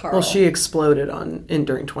just Carl. Well, she exploded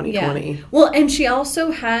during 2020. Yeah. Well, and she also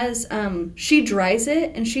has she dries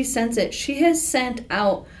it and she sends it. She has sent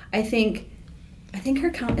out, I think her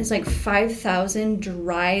count is like 5,000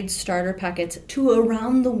 dried starter packets to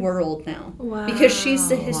around the world now. Wow. Because she's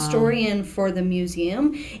the historian for the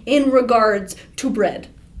museum in regards to bread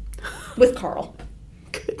with Carl.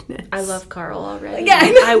 Goodness. I love Carl already. Yeah,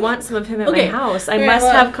 I want some of him at my house. I must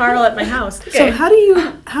have Carl at my house. So how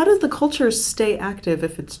does the culture stay active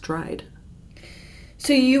if it's dried?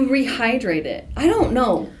 So you rehydrate it. I don't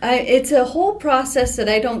know. It's a whole process that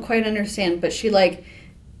I don't quite understand, but she like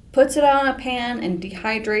puts it on a pan and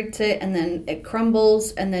dehydrates it, and then it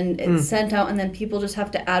crumbles, and then it's sent out, and then people just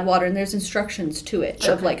have to add water, and there's instructions to it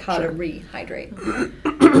of like how to rehydrate.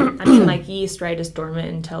 I mean, like yeast, right, is dormant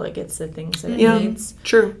until it gets the things that it needs.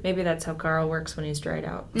 True. Maybe that's how Carl works when he's dried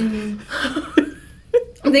out. I'm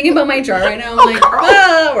thinking about my jar right now. I'm like,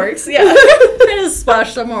 that works. Yeah. I just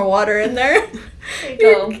splash some more water in there.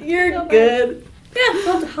 You're good.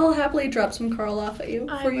 Yeah, I'll happily drop some Carl off at you.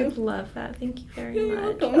 I would love that. Thank you very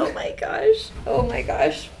much. Welcome. Oh my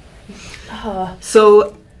gosh.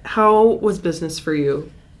 So how was business for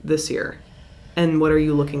you this year? And what are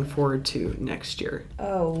you looking forward to next year?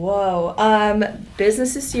 Oh, whoa.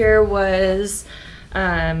 Business this year was,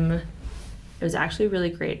 it was actually really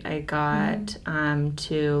great. I got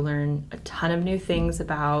to learn a ton of new things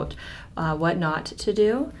about what not to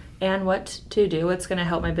do and what to do, what's going to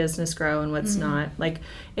help my business grow and what's not, like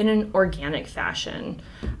in an organic fashion.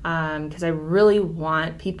 Because I really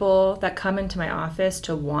want people that come into my office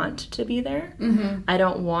to want to be there. I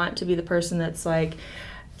don't want to be the person that's like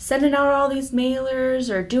sending out all these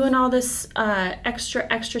mailers or doing all this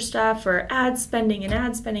extra stuff, or ad spending.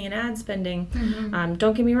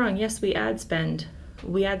 Don't get me wrong. Yes, we ad spend.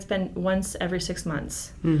 We ad spend once every 6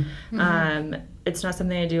 months. It's not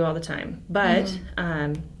something I do all the time, but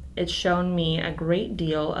it's shown me a great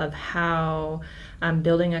deal of how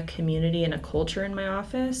building a community and a culture in my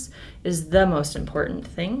office is the most important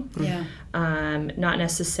thing. Yeah. Not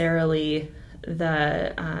necessarily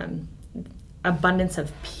the abundance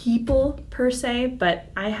of people per se,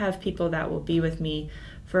 but I have people that will be with me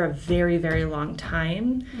for a very, very long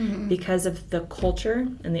time because of the culture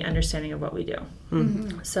and the understanding of what we do.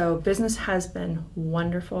 So business has been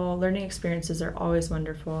wonderful. Learning experiences are always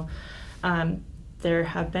wonderful. There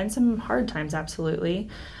have been some hard times, absolutely.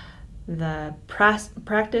 The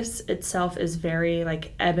practice itself is very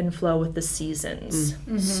like ebb and flow with the seasons.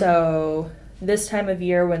 So this time of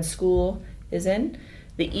year when school is in,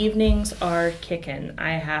 the evenings are kicking.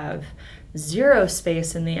 I have 0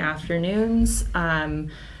 space in the afternoons.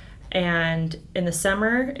 And in the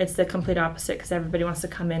summer, it's the complete opposite because everybody wants to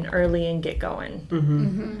come in early and get going.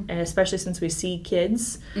 And especially since we see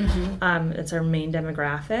kids, it's our main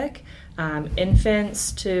demographic.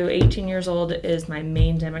 Infants to 18 years old is my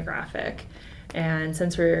main demographic. And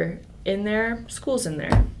since we're in there, school's in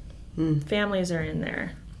there. Families are in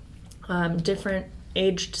there. Different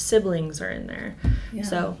aged siblings are in there.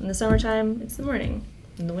 So in the summertime, it's the morning.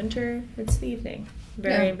 In the winter, it's the evening.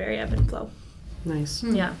 Very, very ebb and flow. Nice.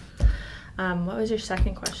 Yeah. What was your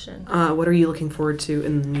second question? What are you looking forward to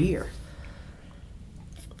in the new year?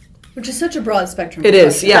 Which is such a broad spectrum. It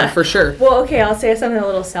is, yeah, for sure. Well, okay, I'll say something a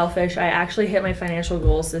little selfish. I actually hit my financial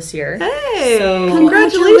goals this year. Hey! So,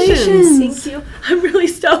 Congratulations! Thank you. I'm really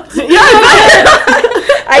stoked. Yeah,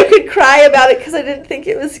 I could cry about it because I didn't think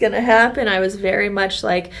it was going to happen. I was very much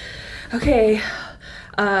like, okay,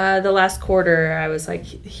 the last quarter, I was like,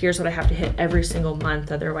 here's what I have to hit every single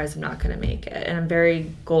month, otherwise I'm not going to make it. And I'm very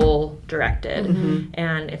goal-directed.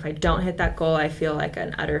 And if I don't hit that goal, I feel like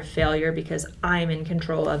an utter failure because I'm in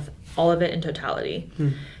control of all of it in totality.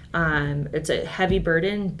 it's a heavy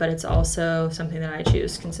burden, but it's also something that I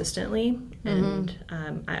choose consistently. And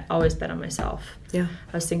I always bet on myself. Yeah.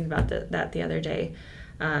 I was thinking about that the other day.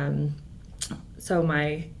 So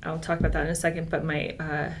I'll talk about that in a second, but my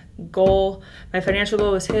financial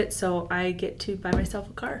goal was hit, so I get to buy myself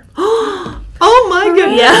a car. Oh my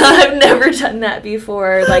goodness. Yeah, I've never done that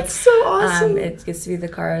before. That's so awesome. It gets to be the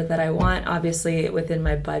car that I want, obviously within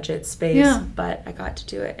my budget space, but I got to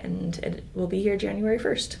do it, and it will be here January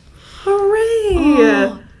 1st. Hooray.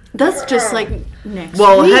 Oh, that's just like next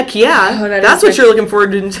Well, week. heck yeah. Oh, That's what you're looking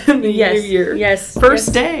forward to in the new year. Yes.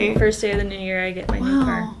 First day. First day of the new year, I get my new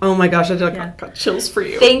car. Oh my gosh, I got chills for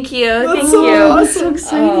you. Thank you. That's Thank so you. awesome. That's so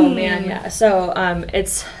exciting. Oh man, yeah. So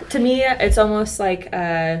to me it's almost like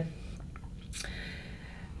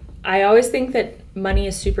I always think that money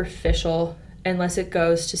is superficial unless it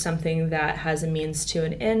goes to something that has a means to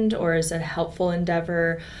an end or is a helpful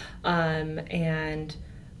endeavor. And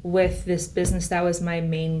with this business, that was my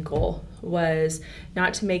main goal, was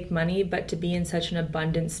not to make money, but to be in such an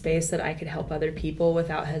abundant space that I could help other people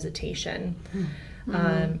without hesitation.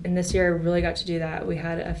 And this year I really got to do that. We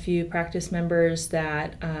had a few practice members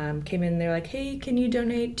that came in and they're like, hey, can you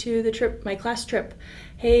donate to the trip, my class trip?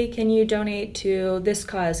 Hey, can you donate to this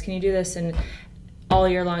cause? Can you do this? And all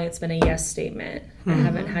year long it's been a yes statement. I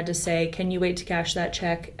haven't had to say, can you wait to cash that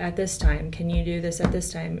check at this time? Can you do this at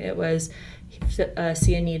this time? It was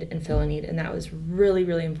see a need and fill a need, and that was really,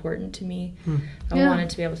 really important to me. I wanted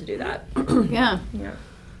to be able to do that. Yeah.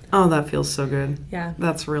 Oh, that feels so good. Yeah.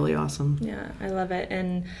 That's really awesome. Yeah, I love it.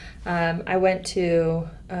 And I went to,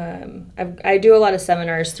 I do a lot of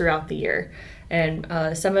seminars throughout the year. And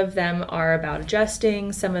some of them are about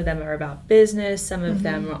adjusting, some of them are about business, some of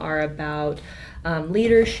them are about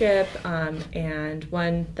leadership. And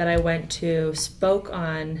one that I went to spoke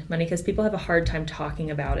on money because people have a hard time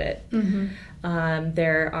talking about it.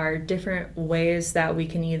 There are different ways that we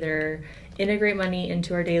can either integrate money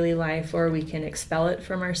into our daily life or we can expel it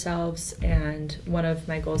from ourselves. And one of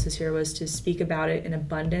my goals this year was to speak about it in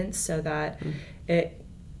abundance so that it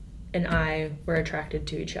and I were attracted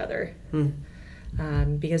to each other.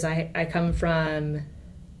 Because I come from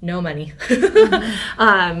no money.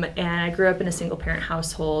 And I grew up in a single parent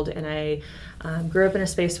household, and I grew up in a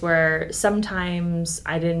space where sometimes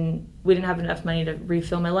we didn't have enough money to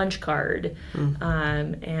refill my lunch card.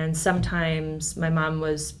 And sometimes my mom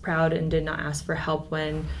was proud and did not ask for help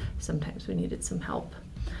when sometimes we needed some help.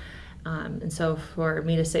 And so for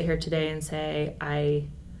me to sit here today and say, I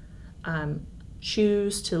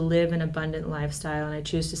choose to live an abundant lifestyle and I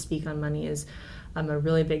choose to speak on money is a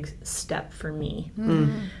really big step for me.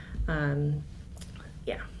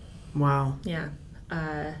 Yeah. Wow. Yeah.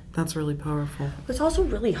 That's really powerful. It's also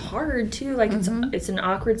really hard too. Like it's an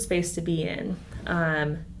awkward space to be in.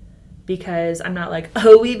 Because I'm not like,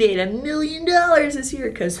 oh, we made $1 million this year,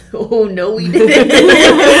 because oh no we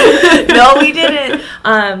didn't. No we didn't.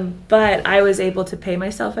 But I was able to pay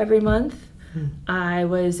myself every month. I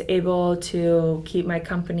was able to keep my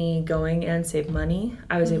company going and save money.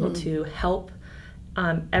 I was able to help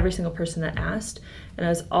every single person that asked. And I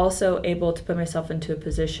was also able to put myself into a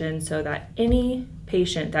position so that any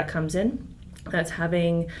patient that comes in that's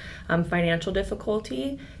having financial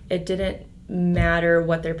difficulty, it didn't matter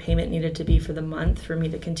what their payment needed to be for the month for me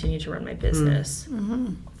to continue to run my business.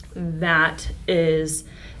 That is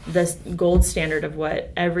the gold standard of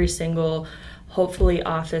what every single, hopefully,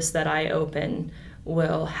 office that I open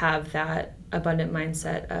will have, that abundant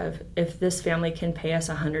mindset of, if this family can pay us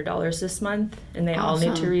 $100 this month and they all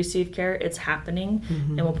need to receive care, it's happening,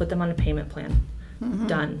 and we'll put them on a payment plan.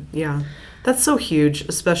 Done. Yeah. That's so huge,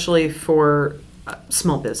 especially for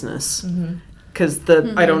small business. Because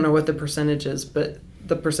I don't know what the percentage is, but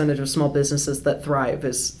the percentage of small businesses that thrive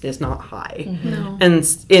is not high. No.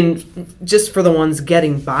 And just for the ones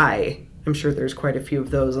getting by, I'm sure there's quite a few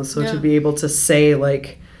of those. And so to be able to say,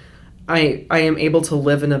 like, I am able to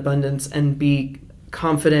live in abundance and be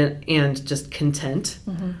confident and just content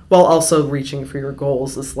while also reaching for your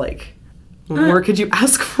goals is like, what more could you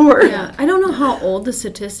ask for? Yeah, I don't know how old the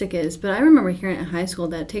statistic is, but I remember hearing in high school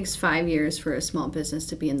that it takes 5 years for a small business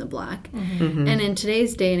to be in the black. And in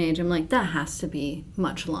today's day and age, I'm like, that has to be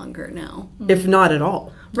much longer now. If not at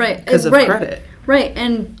all. Right. Because of credit. Right.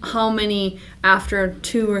 And how many, after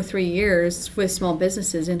 2 or 3 years with small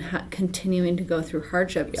businesses and continuing to go through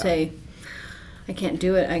hardship, say, I can't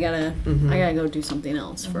do it. I gotta go do something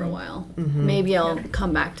else for a while. Maybe I'll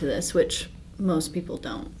come back to this, which most people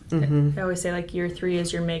don't. I always say, like, year 3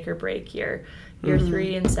 is your make or break year. Year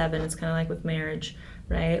 3 and 7, it's kind of like with marriage.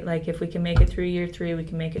 right? Like if we can make it through year 3, we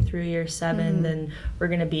can make it through year 7, then we're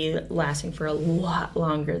going to be lasting for a lot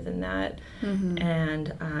longer than that.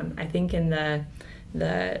 And I think in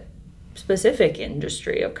the specific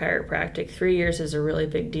industry of chiropractic, 3 years is a really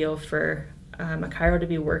big deal for a chiro to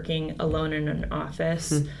be working alone in an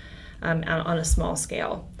office on a small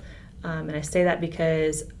scale. And I say that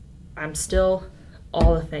because I'm still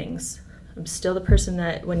all the things. I'm still the person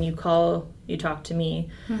that when you call, you talk to me.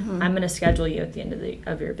 I'm going to schedule you at the end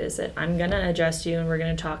of your visit. I'm going to adjust you, and we're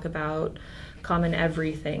going to talk about common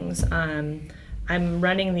everythings. I'm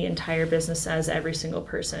running the entire business as every single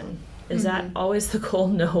person. Is that always the goal?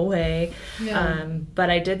 No way. Yeah. But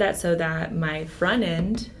I did that so that my front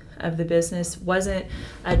end of the business wasn't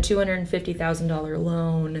a $250,000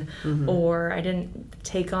 loan, or I didn't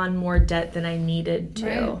take on more debt than I needed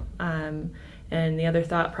to. Right. And the other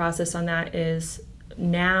thought process on that is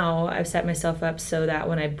now I've set myself up so that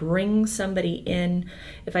when I bring somebody in,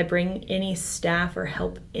 if I bring any staff or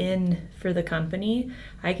help in for the company,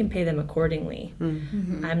 I can pay them accordingly.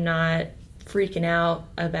 I'm not freaking out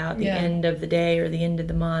about the end of the day or the end of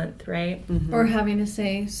the month, right? Or having to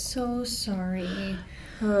say, so sorry.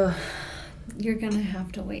 You're going to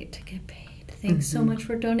have to wait to get paid. Thanks so much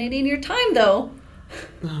for donating your time, though.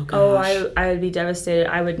 I would be devastated.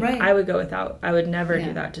 I would go without. I would never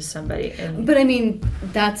do that to somebody. But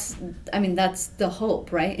that's the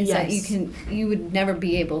hope, right? Is that you would never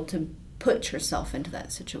be able to put yourself into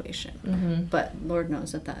that situation. But Lord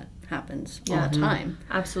knows that happens all the time.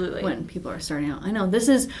 Absolutely. When people are starting out. I know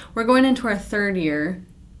we're going into our 3rd year.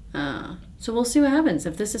 So we'll see what happens.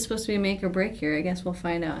 If this is supposed to be a make or break year, I guess we'll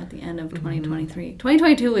find out at the end of 2023.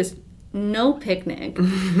 2022 is no picnic.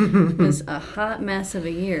 It was a hot mess of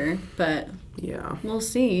a year, but we'll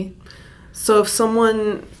see. So if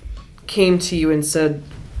someone came to you and said,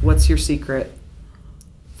 what's your secret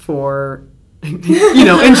for, in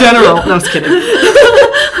general, no, I was kidding,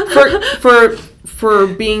 for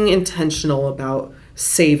being intentional about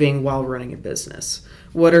saving while running a business,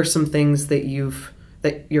 what are some things that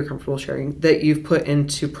you're comfortable sharing, that you've put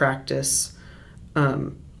into practice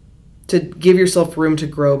to give yourself room to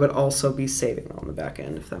grow, but also be saving on the back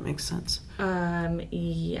end, if that makes sense?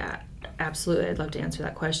 Yeah, absolutely. I'd love to answer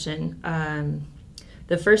that question.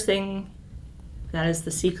 The first thing that is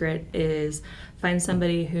the secret is find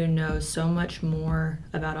somebody who knows so much more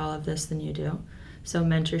about all of this than you do. So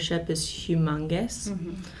mentorship is humongous.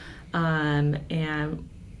 And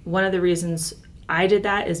one of the reasons I did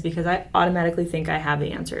that is because I automatically think I have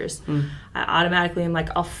the answers. I automatically am like,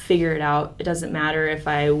 I'll figure it out. It doesn't matter if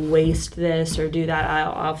I waste this or do that.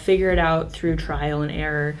 I'll figure it out through trial and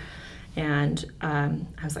error. And I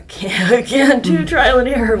was like, I can't do trial and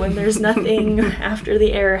error when there's nothing after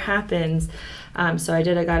the error happens. So I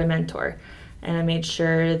got a mentor. And I made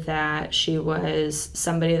sure that she was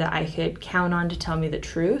somebody that I could count on to tell me the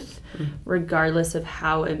truth, regardless of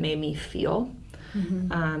how it made me feel.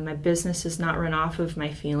 My business is not run off of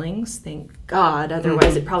my feelings, thank God.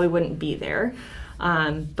 Otherwise, it probably wouldn't be there.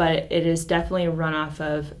 But it is definitely run off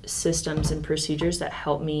of systems and procedures that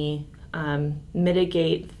help me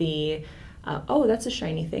mitigate the, that's a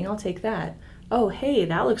shiny thing, I'll take that. Oh, hey,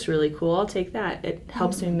 that looks really cool, I'll take that. It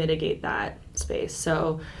helps me mitigate that space.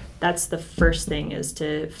 So that's the first thing, is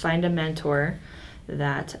to find a mentor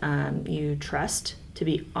that you trust, to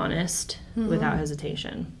be honest without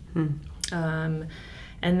hesitation.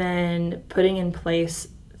 And then putting in place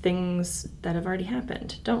things that have already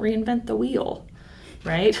happened. Don't reinvent the wheel,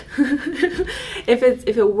 right? If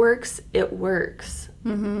it works, it works.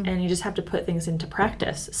 And you just have to put things into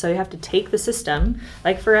practice. So you have to take the system.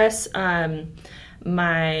 Like for us,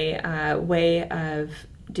 my way of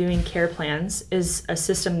doing care plans is a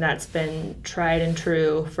system that's been tried and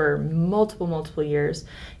true for multiple years.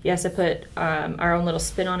 Yes, I put our own little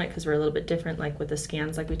spin on it because we're a little bit different, like with the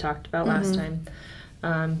scans like we talked about last time.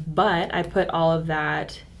 But I put all of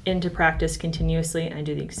that into practice continuously, and I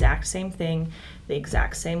do the exact same thing the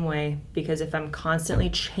exact same way, because if I'm constantly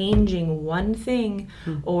changing one thing,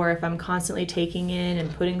 or if I'm constantly taking in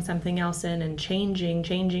and putting something else in and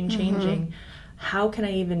changing, how can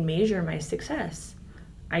I even measure my success?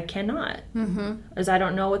 I cannot, as I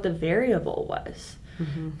don't know what the variable was.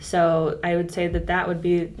 So I would say that would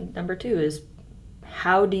be number 2, is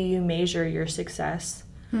how do you measure your success,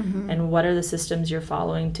 and what are the systems you're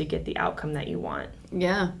following to get the outcome that you want?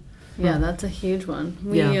 Yeah, that's a huge one.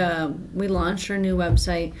 We launched our new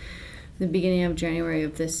website the beginning of January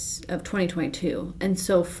of 2022, and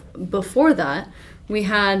so before that we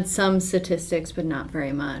had some statistics, but not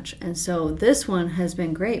very much. And so this one has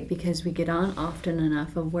been great because we get on often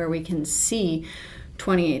enough of where we can see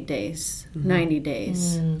 28 days, 90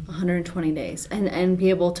 days, 120 days, and be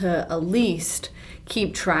able to at least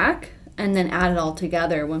keep track and then add it all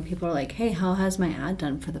together when people are like, hey, how has my ad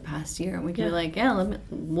done for the past year? And we can be like,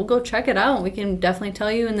 we'll go check it out. We can definitely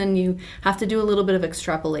tell you. And then you have to do a little bit of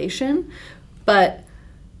extrapolation. But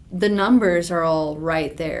the numbers are all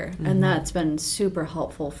right there. And that's been super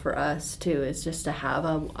helpful for us, too, is just to have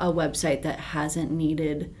a website that hasn't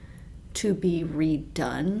needed to be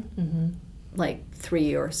redone like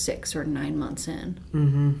 3 or 6 or 9 months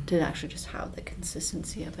in to actually just have the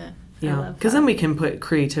consistency of it. Yeah, because then we can put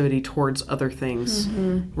creativity towards other things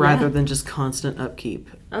rather than just constant upkeep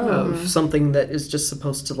of something that is just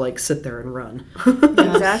supposed to like sit there and run.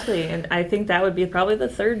 Exactly, and I think that would be probably the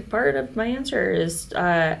third part of my answer is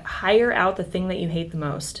hire out the thing that you hate the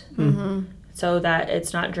most so that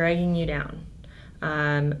it's not dragging you down.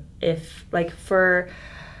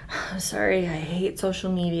 Sorry, I hate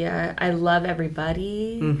social media. I love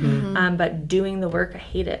everybody, but doing the work, I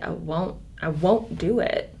hate it. I won't do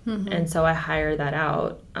it. And so I hire that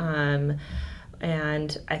out.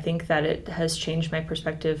 And I think that it has changed my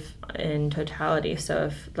perspective in totality. So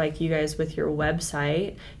if, like you guys with your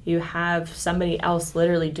website, you have somebody else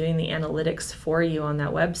literally doing the analytics for you on that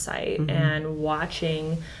website and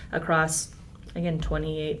watching across, again,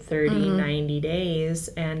 28, 30, 90 days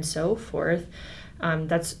and so forth,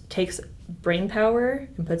 that takes brain power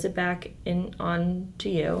and puts it back on to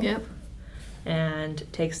you. Yep.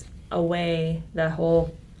 And takes away the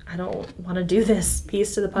whole, I don't want to do this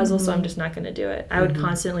piece to the puzzle, so I'm just not going to do it. I would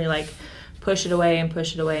constantly like push it away and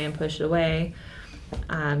push it away and push it away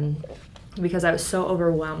because I was so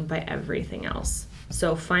overwhelmed by everything else.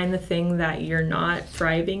 So find the thing that you're not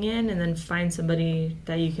thriving in and then find somebody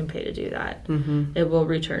that you can pay to do that. It will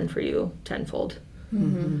return for you tenfold.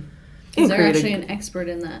 Because they're actually an expert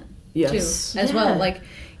in that too, as well. Like,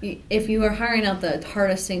 if you are hiring out the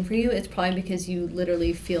hardest thing for you, it's probably because you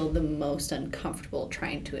literally feel the most uncomfortable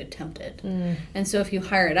trying to attempt it. And so if you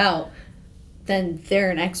hire it out, then they're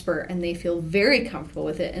an expert and they feel very comfortable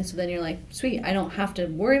with it. And so then you're like, sweet, I don't have to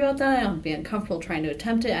worry about that. I don't have to be uncomfortable trying to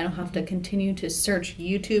attempt it. I don't have to continue to search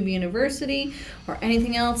YouTube University or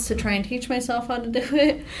anything else to try and teach myself how to do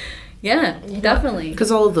it. Yeah, definitely.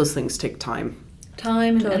 Because all of those things take time.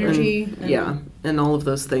 Time and energy. And all of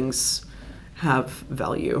those things have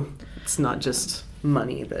value. It's not just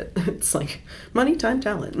money, but it's like money, time,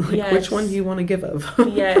 talent. Like which one do you want to give of?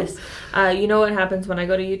 You know what happens when I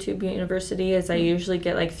go to YouTube University is I usually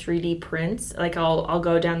get like 3D prints. Like I'll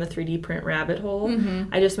go down the 3D print rabbit hole.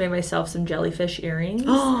 I just made myself some jellyfish earrings.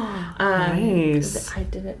 Nice. I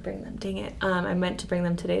didn't bring them. Dang it. I meant to bring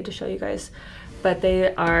them today to show you guys. But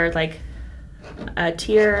they are like a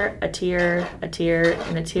tier, a tier, a tier,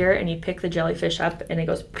 and a tier, and you pick the jellyfish up, and it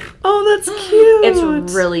goes. Oh, that's cute.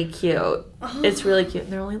 It's really cute. It's really cute.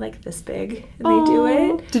 They're only like this big, and they do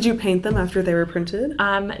it. Did you paint them after they were printed?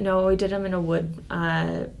 No, we did them in a wood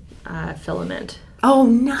filament. Oh,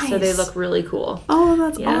 nice. So they look really cool. Oh,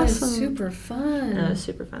 that's awesome. It's super fun. It's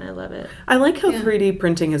super fun. I love it. I like how 3D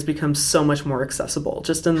printing has become so much more accessible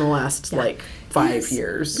just in the last, 5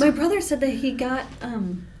 years. My brother said that he got,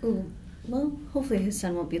 well, hopefully his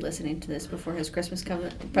son won't be listening to this before his Christmas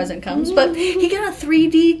present comes, but he got a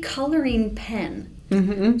 3D coloring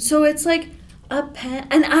pen. So it's like a pen,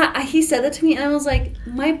 and he said that to me, and I was like,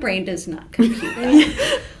 my brain does not compute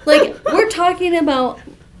that. Like, we're talking about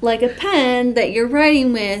like a pen that you're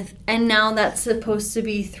writing with, and now that's supposed to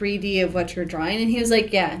be 3D of what you're drawing, and he was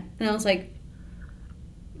like, yeah, and I was like,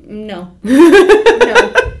 no.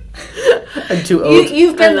 I'm too old.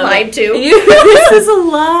 You've been lied to. This is a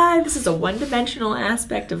lie. This is a one-dimensional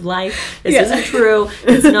aspect of life. This isn't true.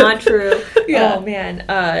 It's not true. Oh, man.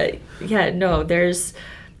 No, there's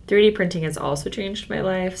 3D printing has also changed my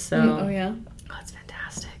life. So. It's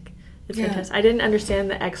fantastic. It's fantastic. I didn't understand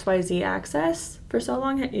the XYZ axis for so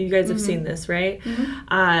long. You guys have seen this, right?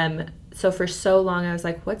 So for so long, I was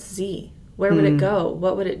like, what's Z? Where would it go?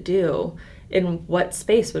 What would it do? In what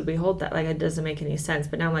space would we hold that? Like, it doesn't make any sense.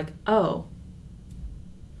 But now I'm like, oh,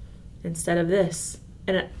 instead of this.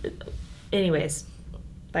 And anyways,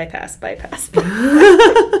 bypass. Bypass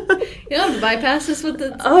is what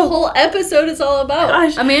the whole episode is all about.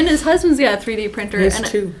 Gosh. Amanda's husband's got a 3D printer. He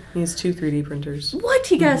has two 3D printers. What?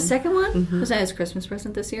 He got a second one? Was that his Christmas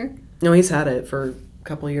present this year? No, he's had it for a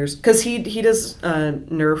couple of years. Because he does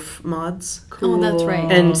Nerf mods. Cool. Oh, that's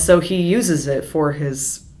right. And so he uses it for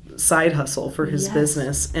his side hustle for his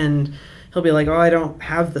business, and he'll be like, oh, I don't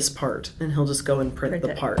have this part, and he'll just go and print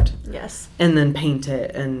the part, and then paint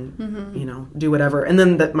it and do whatever. And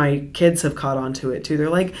then that my kids have caught on to it too.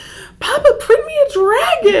 They're like, Papa, print me a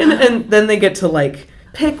dragon. And then they get to like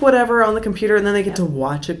pick whatever on the computer, and then they get to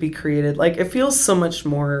watch it be created. Like, it feels so much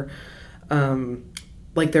more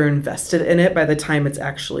like they're invested in it by the time it's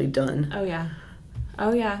actually done. Oh, yeah.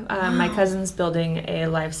 My cousin's building a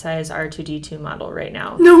life-size R2-D2 model right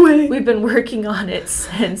now. No way. We've been working on it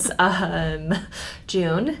since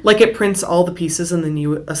June. Like, it prints all the pieces and then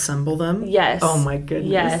you assemble them? Yes. Oh my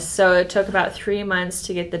goodness. Yes. So it took about 3 months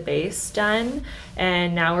to get the base done,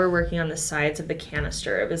 and now we're working on the sides of the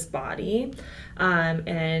canister of his body.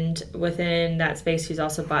 And within that space, he's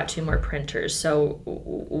also bought 2 more printers. So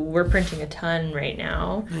we're printing a ton right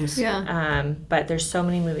now. Nice. Yeah. But there's so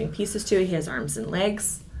many moving pieces to it. He has arms and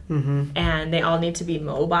legs. Mm-hmm. And they all need to be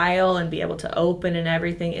mobile and be able to open and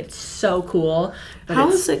everything. It's so cool. But How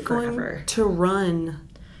it's is it going to run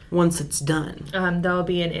once it's done? There'll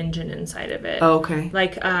be an engine inside of it. Oh, okay.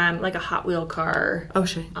 Like a Hot Wheel car. Oh,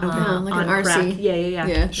 shit. Okay. Like an RC.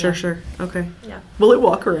 Yeah. Sure. Okay. Yeah. Will it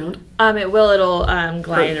walk around? It will. It'll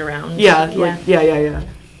glide around. Yeah.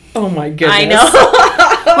 Oh my goodness. I know.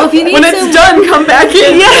 Well, if you need when it's done, come back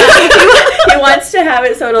in. He wants to have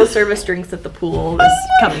it so it'll serve us drinks at the pool this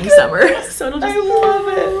coming summer. So it'll just. I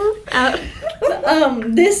love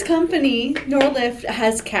it. This company, Norlift,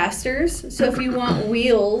 has casters. So if you want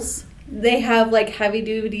wheels, they have like heavy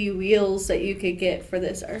duty wheels that you could get for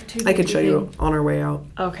this R2. I could show you on our way out.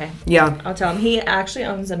 Okay. Yeah. I'll tell him. He actually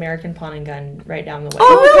owns American Pawn and Gun right down the way.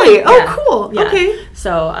 Oh, really? Yeah. Oh, cool. Yeah. Okay.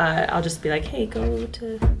 So I'll just be like, hey, go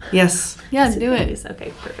to. Yes. Yeah, do it.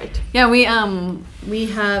 Okay, perfect. Yeah, we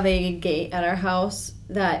have a gate at our house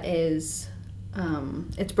that is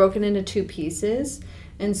it's broken into 2 pieces,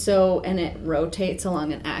 and it rotates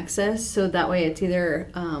along an axis, so that way it's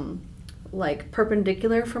either like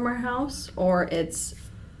perpendicular from our house or it's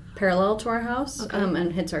parallel to our house.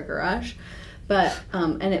 And hits our garage. But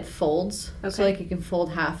and it folds, so like you can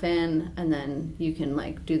fold half in, and then you can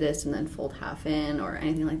like do this and then fold half in or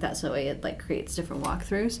anything like that. So it like creates different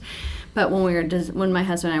walkthroughs. But when when my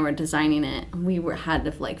husband and I were designing it, had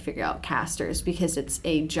to like figure out casters because it's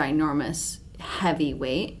a ginormous heavy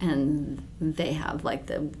weight, and they have like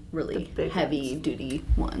the really heavy duty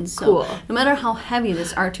ones. So no matter how heavy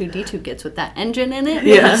this R2-D2 gets with that engine in it,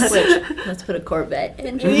 which let's put a Corvette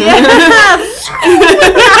engine.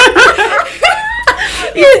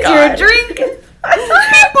 Here's your drink.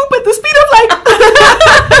 Boop at the speed of light.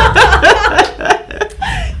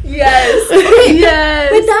 Yes.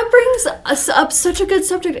 But that brings us up such a good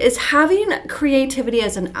subject, is having creativity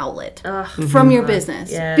as an outlet from your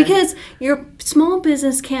business. Yeah. Because your small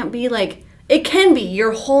business can't be like, it can be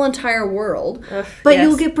your whole entire world, but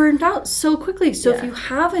you'll get burned out so quickly. So if you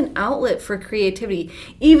have an outlet for creativity,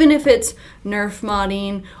 even if it's Nerf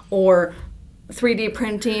modding or 3D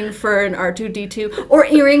printing for an R2-D2 or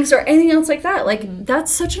earrings or anything else like that, like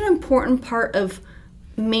that's such an important part of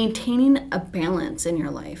maintaining a balance in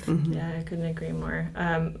your life. Yeah, I couldn't agree more.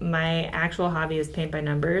 My actual hobby is paint by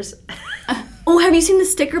numbers. Oh, have you seen the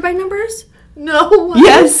sticker by numbers? No.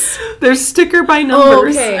 Yes, there's sticker by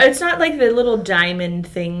numbers. Okay. It's not like the little diamond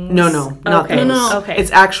things. No, not those. No. Okay.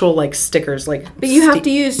 It's actual like stickers, like. But you have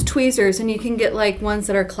to use tweezers, and you can get like ones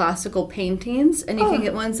that are classical paintings, and you can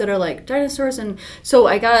get ones that are like dinosaurs. And so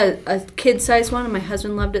I got a kid-sized one, and my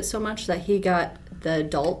husband loved it so much that he got the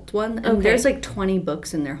adult one, and there's like 20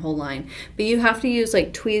 books in their whole line, but you have to use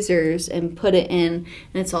like tweezers and put it in,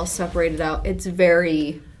 and it's all separated out. It's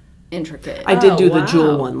very intricate. I did do the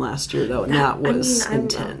jewel one last year though, and that was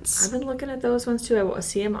intense. I've been looking at those ones too. I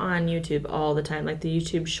see them on YouTube all the time, like the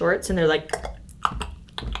YouTube shorts, and they're like,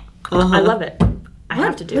 I love it. I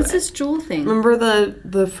have to do What's it. this jewel thing? Remember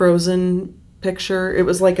the Frozen picture? It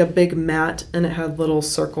was like a big mat, and it had little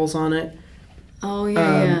circles on it. Oh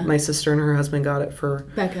yeah. My sister and her husband got it for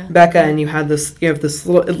Becca, and you have this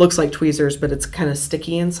little, it looks like tweezers, but it's kind of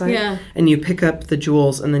sticky inside. Yeah. And you pick up the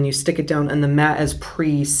jewels and then you stick it down, and the mat is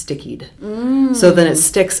pre-stickied. So then it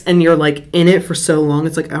sticks, and you're like in it for so long,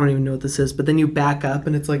 it's like, I don't even know what this is, but then you back up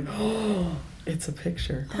and it's like, oh, it's a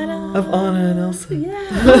picture of Anna and Elsa.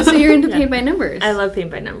 Yeah. So you're into paint by numbers. I love paint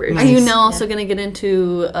by numbers. Are you now also going to get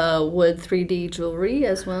into wood 3D jewelry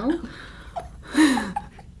as well?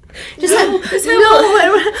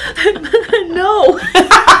 No.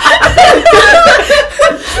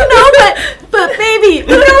 but baby,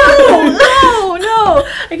 no.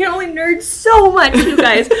 I can only nerd so much, you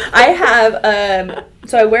guys. I have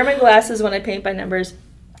so I wear my glasses when I paint by numbers,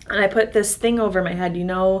 and I put this thing over my head,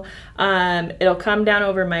 it'll come down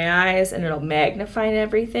over my eyes and it'll magnify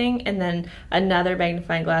everything, and then another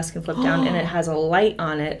magnifying glass can flip down and it has a light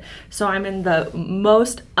on it. So I'm in the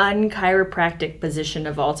most unchiropractic position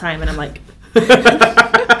of all time, and I'm like, with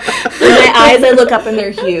my eyes, I look up and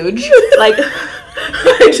they're huge. Like,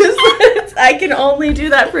 I can only do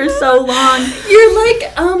that for so long. You're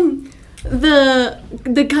like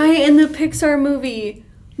the guy in the Pixar movie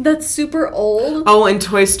that's super old. Oh, and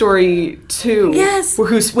Toy Story 2. Yes.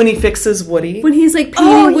 When he fixes Woody. When he's like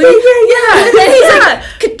painting Woody. Yeah. And then he's like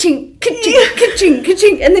ka-ching, ka-ching, ka-ching,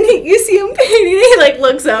 ka-ching, and then you see him painting and he like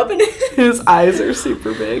looks up and his eyes are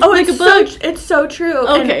super big. Oh, like it's a bug. it's so true.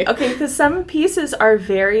 Okay. Because some pieces are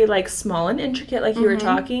very like small and intricate, like you were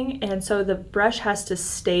talking, and so the brush has to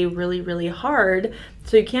stay really, really hard.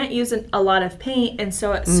 So you can't use a lot of paint, and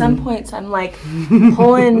so at some points I'm like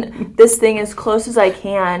pulling this thing as close as I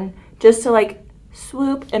can just to like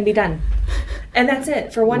swoop and be done. And that's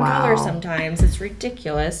it for one color sometimes. It's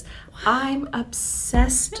ridiculous. I'm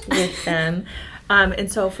obsessed with them.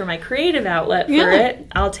 And so for my creative outlet for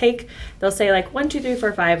it, they'll say like 1, 2, 3,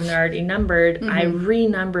 4, 5, and they're already numbered. I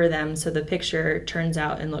renumber them so the picture turns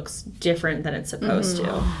out and looks different than it's supposed to.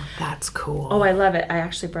 Oh, that's cool. Oh, I love it. I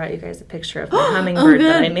actually brought you guys a picture of my hummingbird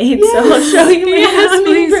that I made, so I'll show you my hummingbird.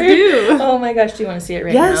 Please do. Oh my gosh, do you want to see it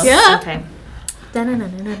right Yes. now? Yeah.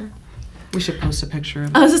 Okay. We should post a picture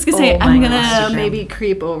of it. I was just gonna say, Oh I'm my gonna gosh. maybe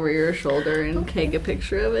creep over your shoulder and take a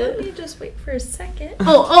picture of Let it. me just wait for a second.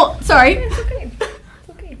 Oh, sorry. It's okay. It's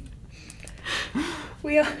okay.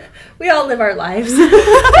 We all live our lives. We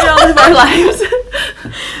all live our lives.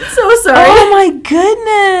 So sorry. Oh my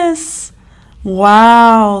goodness!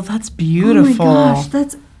 Wow, that's beautiful. Oh my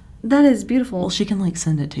gosh, that is beautiful. Well, she can like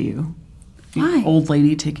send it to you. The Why? old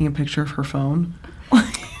lady taking a picture of her phone.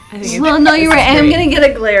 I think Well, no, you're right. I am gonna get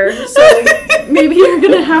a glare, so maybe you're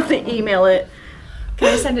gonna have to email it. Can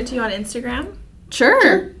I send it to you on Instagram?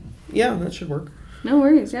 Sure. Yeah, that should work. No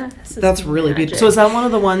worries. Yeah. This is That's really magic. beautiful. So is that one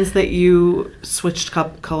of the ones that you switched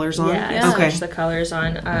colors on? Yeah, Yeah. I Okay. switched the colors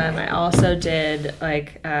on. I also did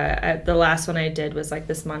like the last one I did was like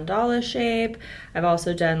this mandala shape. I've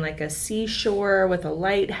also done like a seashore with a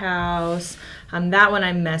lighthouse. That one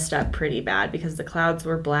I messed up pretty bad because the clouds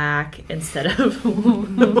were black instead of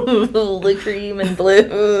the cream and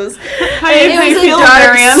blues. How do you feel,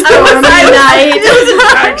 Marianne? It was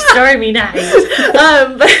a dark, stormy night.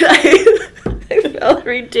 But I felt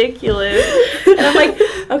ridiculous. And I'm like,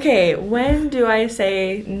 okay, when do I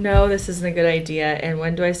say, no, this isn't a good idea? And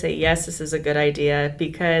when do I say, yes, this is a good idea?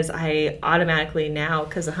 Because I automatically now,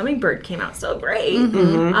 because the hummingbird came out so great,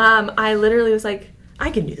 I literally was like, I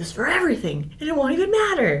can do this for everything, and it won't even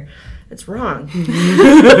matter. It's wrong.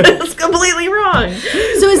 It's completely wrong.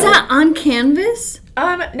 So is that on canvas?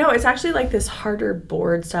 No, it's actually like this harder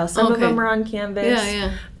board style. Some of Okay. them are on canvas.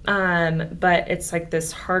 Yeah. But it's like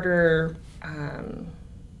this harder.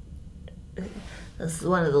 This is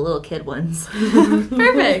one of the little kid ones.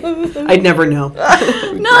 Perfect. I'd never know.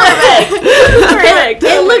 No, Perfect.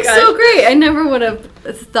 it looks so great. I never would have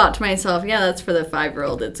thought to myself, yeah, that's for the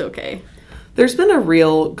 5-year-old. It's okay. There's been a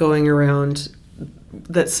reel going around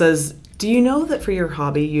that says, do you know that for your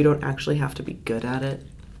hobby, you don't actually have to be good at it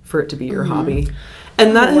for it to be your hobby?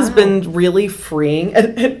 And that has been really freeing.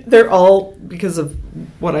 And they're all, because of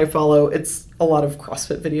what I follow, it's a lot of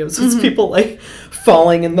CrossFit videos. It's people like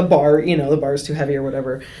falling in the bar, the bar's too heavy or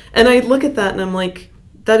whatever. And I look at that and I'm like,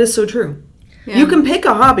 that is so true. Yeah. You can pick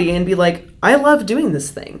a hobby and be like, I love doing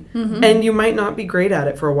this thing. And you might not be great at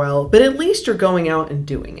it for a while, but at least you're going out and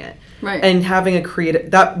doing it. Right. And having a creative,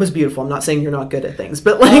 that was beautiful. I'm not saying you're not good at things,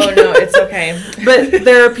 but like, oh no, it's okay.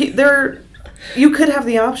 But you could have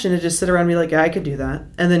the option to just sit around and be like, yeah, I could do that,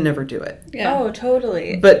 and then never do it. Yeah. Oh,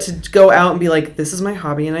 totally. But to go out and be like, this is my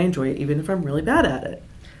hobby and I enjoy it, even if I'm really bad at it.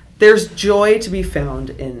 There's joy to be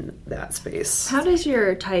found in that space. How does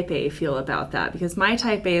your type A feel about that? Because my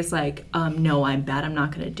type A is like, no, I'm bad, I'm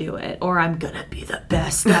not going to do it. Or I'm going to be the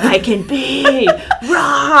best that I can be.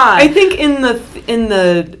 Rah! I think in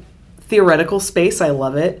the theoretical space, I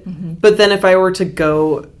love it. But then if I were to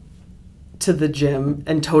go to the gym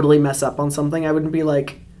and totally mess up on something, I wouldn't be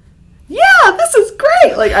like, yeah, this is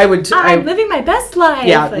great. Like I'm living my best life.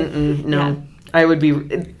 Yeah, like, no. Yeah. I would be,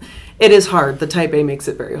 it is hard. The type A makes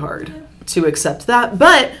it very hard to accept that,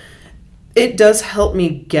 but it does help me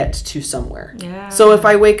get to somewhere. Yeah. So if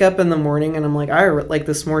I wake up in the morning and I'm like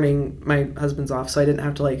this morning, my husband's off, so I didn't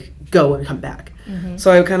have to like go and come back.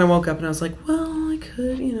 So I kind of woke up and I was like, well, I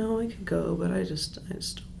could go, but I just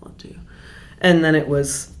don't want to. And then it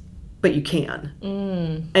was, but you can.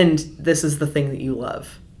 And this is the thing that you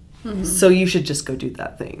love. So you should just go do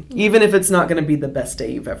that thing, even if it's not going to be the best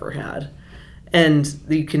day you've ever had. And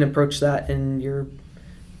you can approach that in your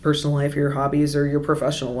personal life, your hobbies, or your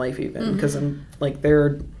professional life even. Because I'm like,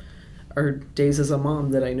 there are days as a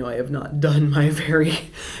mom that I know I have not done my very,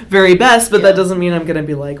 very best, but that doesn't mean I'm going to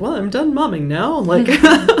be like, well, I'm done momming now. Like,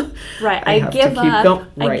 Right. I give up.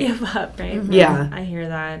 I give up, right? Mm-hmm. Yeah. I hear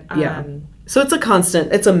that. Yeah. So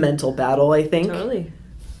it's a mental battle, I think.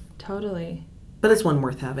 Totally. But it's one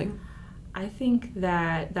worth having. I think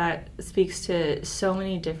that speaks to so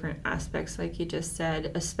many different aspects, like you just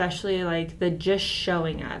said, especially like the just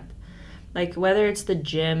showing up. Like whether it's the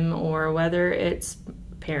gym or whether it's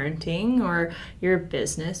parenting or your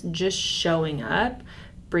business, just showing up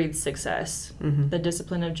breeds success. Mm-hmm. The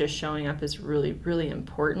discipline of just showing up is really, really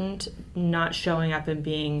important. Not showing up and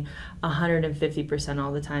being 150%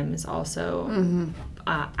 all the time is also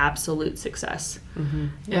absolute success. Mm-hmm.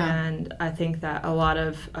 Yeah. And I think that a lot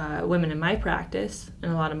of women in my practice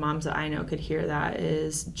and a lot of moms that I know could hear that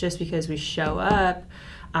is just because we show up,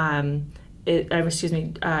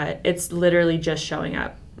 it's literally just showing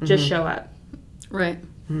up. Mm-hmm. Just show up. Right.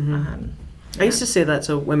 Mm-hmm. I used to say that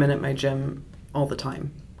to women at my gym all the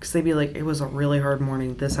time. Because they'd be like, it was a really hard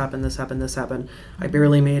morning. This happened. I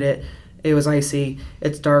barely made it. It was icy.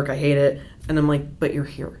 It's dark. I hate it. And I'm like, but you're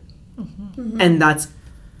here. Mm-hmm. And that's,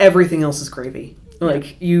 everything else is gravy.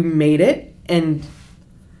 Like, you made it, and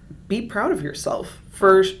be proud of yourself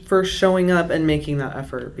for showing up and making that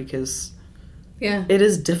effort, because it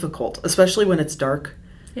is difficult, especially when it's dark.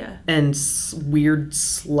 Yeah. And weird,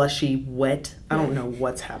 slushy, wet. I don't know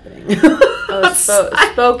what's happening.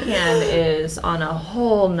 Spokane is on a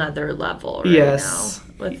whole nother level right now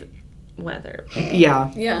with weather.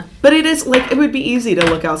 Yeah. Yeah. But it is, like, it would be easy to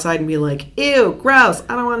look outside and be like, ew, gross,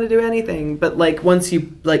 I don't want to do anything. But, like, once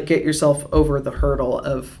you, like, get yourself over the hurdle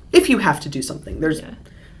of, if you have to do something, there's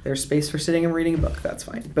space for sitting and reading a book, that's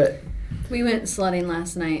fine. But we went sledding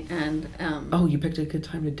last night, and you picked a good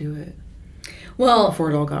time to do it. Well, before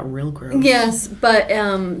it all got real gross. Yes, but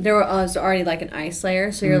there was already like an ice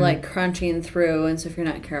layer, so you're like crunching through, and so if you're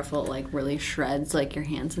not careful, it like really shreds like your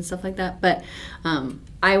hands and stuff like that. But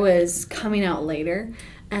I was coming out later,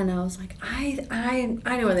 and I was like, I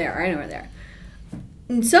know where they are.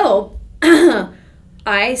 And so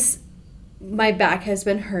my back has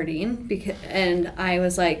been hurting and I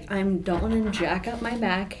was like, I don't want to jack up my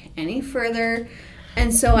back any further.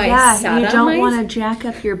 And so I sat on my... you don't want to jack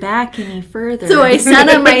up your back any further. So I sat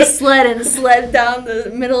on my sled and sled down the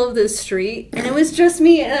middle of the street. And it was just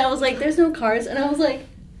me. And I was like, there's no cars. And I was like,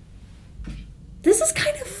 this is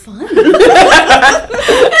kind of fun. And so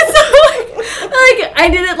I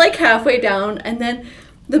did it like halfway down. And then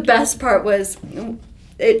the best part was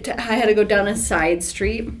I had to go down a side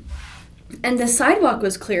street. And the sidewalk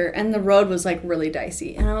was clear. And the road was like really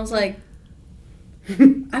dicey. And I was like...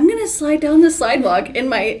 I'm going to slide down the sidewalk in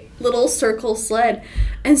my little circle sled.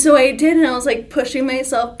 And so I did, and I was like pushing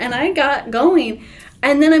myself, and I got going.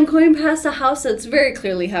 And then I'm going past a house that's very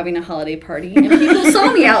clearly having a holiday party, and people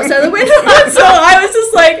saw me outside the window. And so I was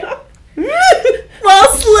just like, while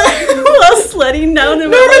sledding down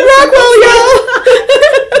in Norman Rockwell,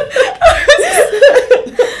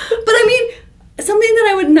 But I mean, something that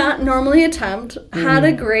I would not normally attempt, had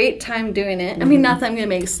a great time doing it. I mean, not that I'm going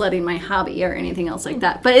to make sledding my hobby or anything else like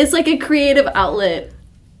that, but it's like a creative outlet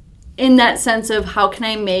in that sense of how can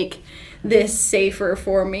I make this safer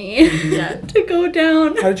for me to go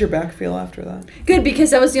down. How did your back feel after that? Good, because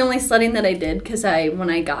that was the only sledding that I did, because when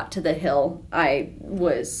I got to the hill, I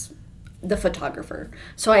was the photographer.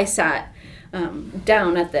 So I sat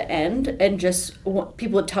down at the end and just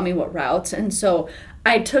people would tell me what routes, and so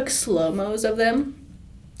I took slow-mos of them,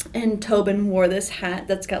 and Tobin wore this hat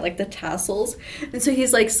that's got like the tassels, and so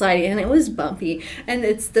he's like sliding, and it was bumpy, and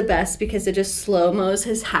it's the best because it just slow-mos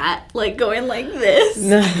his hat like going like this.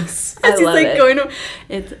 Nice. I love like it.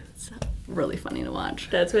 It's really funny to watch.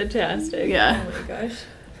 That's fantastic. Yeah. Oh my gosh.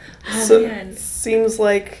 So it seems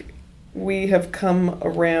like we have come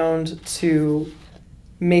around to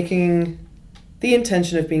making the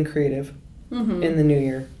intention of being creative in the new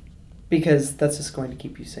year. Because that's just going to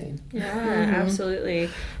keep you sane. Yeah, absolutely.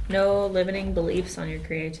 No limiting beliefs on your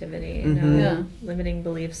creativity. No limiting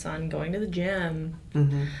beliefs on going to the gym.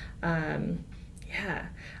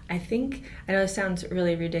 I think, I know it sounds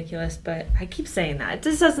really ridiculous, but I keep saying that. It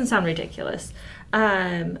just doesn't sound ridiculous.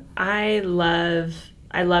 I loved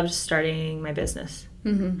starting my business.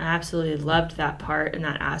 I absolutely loved that part and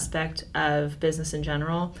that aspect of business in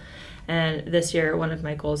general. And this year, one of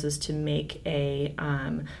my goals is to make a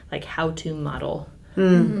how-to model,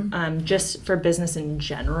 just for business in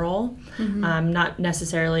general, not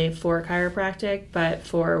necessarily for chiropractic, but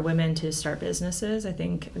for women to start businesses. I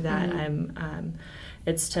think that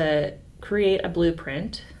it's to create a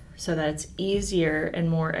blueprint so that it's easier and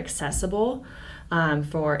more accessible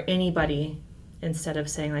for anybody, instead of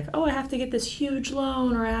saying like, oh, I have to get this huge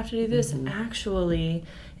loan or I have to do this. And actually,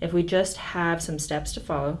 if we just have some steps to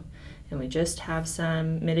follow, and we just have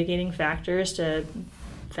some mitigating factors to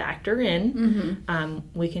factor in,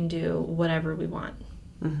 we can do whatever we want.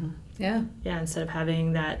 Yeah. Yeah, instead of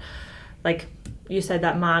having that, like you said,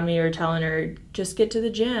 that mommy or telling her, just get to the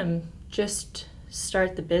gym, just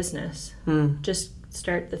start the business, just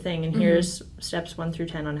start the thing, and here's steps 1 through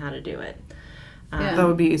 10 on how to do it. That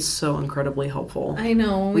would be so incredibly helpful. I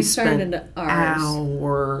know. When we started ours.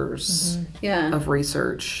 Hours of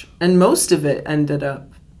research. And most of it ended up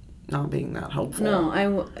not being that helpful. No,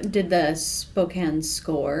 I did the Spokane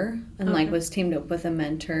score and was teamed up with a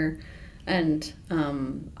mentor. And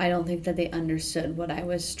I don't think that they understood what I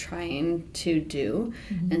was trying to do.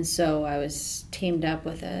 And so I was teamed up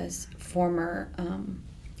with a former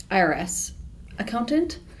IRS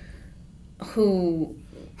accountant who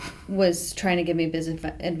was trying to give me business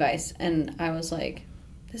advice. And I was like,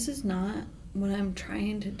 this is not what I'm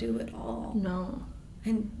trying to do at all. No.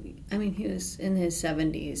 And I mean, he was in his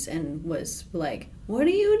 70s and was like, what are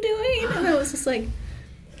you doing? And I was just like,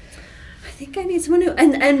 I think I need someone new.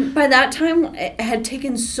 And by that time, it had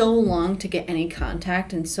taken so long to get any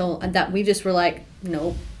contact, and so that we just were like,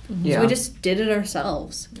 nope. So we just did it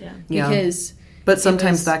ourselves. Because but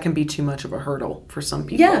sometimes that can be too much of a hurdle for some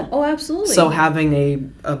people. Yeah, oh, absolutely. So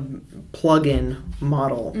having a plug-in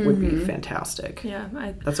model would be fantastic. Yeah.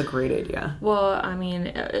 That's a great idea. Well, I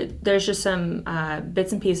mean, there's just some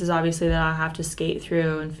bits and pieces, obviously, that I'll have to skate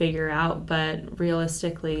through and figure out. But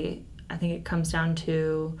realistically, I think it comes down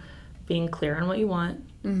to being clear on what you want,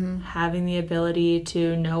 having the ability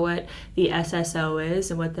to know what the SSO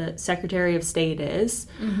is and what the Secretary of State is,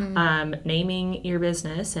 naming your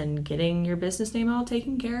business and getting your business name all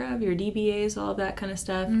taken care of, your DBAs, all of that kind of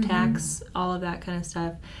stuff, tax, all of that kind of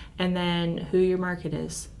stuff, and then who your market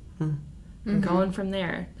is. And going from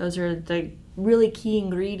there. Those are the really key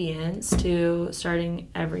ingredients to starting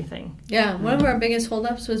everything. Yeah, one of our biggest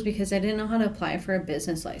holdups was because I didn't know how to apply for a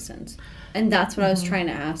business license. And that's what I was trying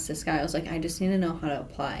to ask this guy. I was like, I just need to know how to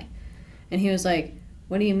apply. And he was like,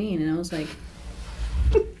 what do you mean? And I was like,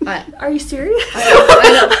 are you serious?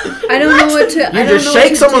 I don't know what to You just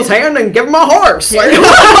shake someone's hand and give them a horse.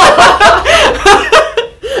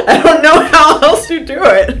 I don't know how else to do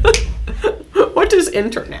it. What is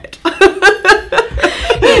internet?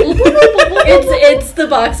 It's the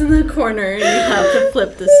box in the corner and you have to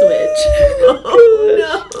flip the switch. Oh,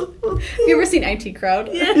 no. Have you ever seen IT Crowd?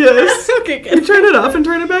 Yes. Okay, good. You turn it off and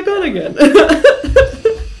turn it back on again.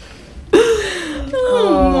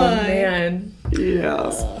 Oh my. Man.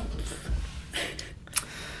 Yeah.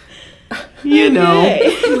 You know,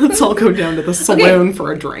 let's all go down to the saloon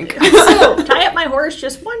for a drink. So, tie up my horse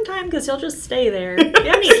just one time because he'll just stay there. You have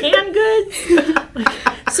any canned goods?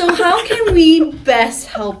 So how can we best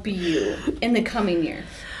help you in the coming year?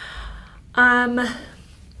 I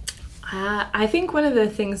think one of the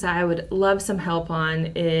things that I would love some help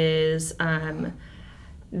on is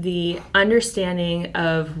the understanding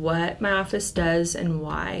of what my office does and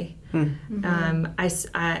why. I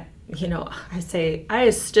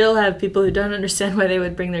still have people who don't understand why they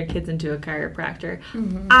would bring their kids into a chiropractor.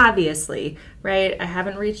 Obviously, right? I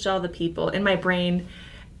haven't reached all the people. In my brain,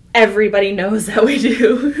 everybody knows that we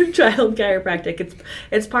do child chiropractic.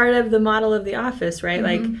 It's part of the model of the office, right?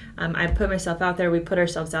 Like, I put myself out there, we put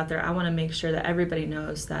ourselves out there. I want to make sure that everybody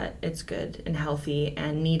knows that it's good and healthy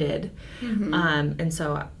and needed. And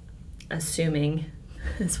so, assuming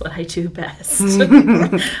is what I do best.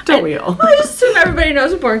 Don't we all? I just assume everybody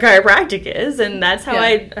knows what Borne Chiropractic is, and that's how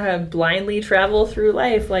I blindly travel through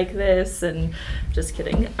life like this. And just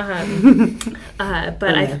kidding. But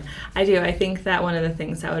I do. I think that one of the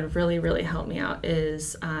things that would really, really help me out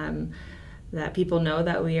is that people know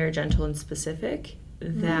that we are gentle and specific.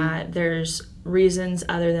 That there's reasons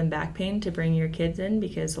other than back pain to bring your kids in,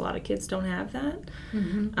 because a lot of kids don't have that.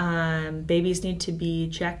 Babies need to be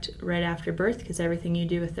checked right after birth, because everything you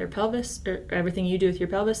do with their pelvis, or everything you do with your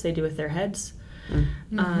pelvis, they do with their heads.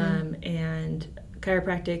 And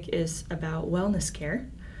chiropractic is about wellness care,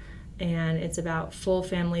 and it's about full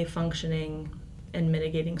family functioning and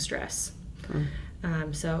mitigating stress.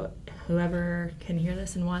 So whoever can hear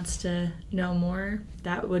this and wants to know more,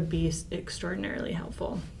 that would be extraordinarily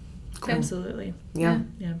helpful. Cool. Absolutely. Yeah.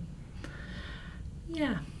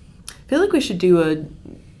 I feel like we should do a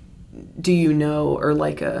do you know, or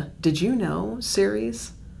like a did you know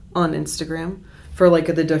series on Instagram for like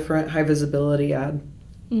the different high visibility ad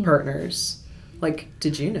partners. Like,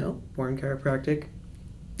 did you know Borne Chiropractic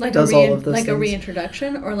does all of those like things? a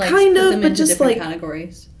reintroduction, or like kind put of, them but into just different like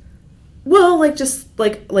categories? Well, like just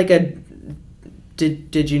like a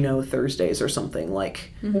did you know Thursdays or something,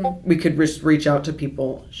 like we could just reach out to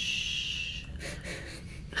people. Shh,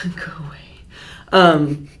 go away.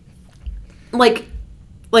 like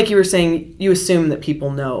you were saying, you assume that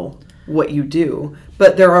people know what you do,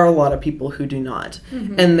 but there are a lot of people who do not.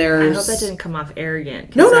 Mm-hmm. And there's... I hope that didn't come off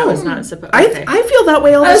arrogant. No. That was not supposed. Okay. I feel that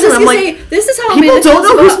way all the time. I was just I'm going like, to say, this is how people Amanda don't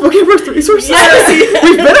know who feels Spoken Birth Resources is.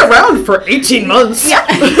 We've been around for 18 months. Yeah.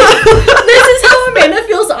 This is how Amanda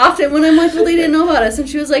feels often when I'm like, well, they didn't know about us. And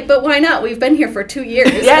she was like, but why not? We've been here for 2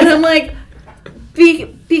 years. And I'm like,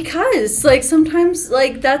 because, like, sometimes,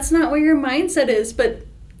 like, that's not where your mindset is, but...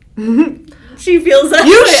 She feels that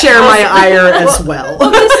you way share my ire as well.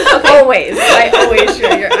 Always. I always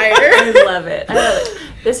share your ire. I love it.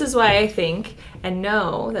 This is why I think and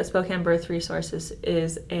know that Spokane Birth Resources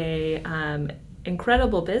is a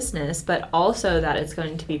incredible business, but also that it's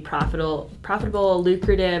going to be profitable,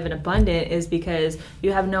 lucrative, and abundant is because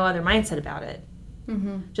you have no other mindset about it.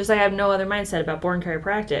 Mm-hmm. Just like I have no other mindset about Borne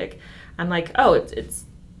Chiropractic. I'm like, oh, it's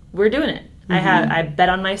we're doing it. Mm-hmm. I bet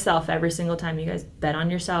on myself every single time. You guys bet on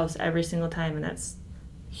yourselves every single time, and that's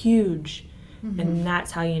huge. Mm-hmm. And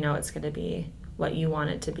that's how you know it's going to be what you want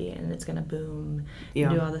it to be, and it's going to boom and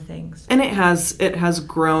do all the things. And it has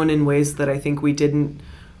grown in ways that I think we didn't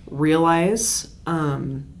realize,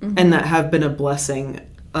 and that have been a blessing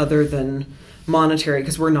other than monetary,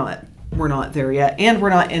 because we're not there yet, and we're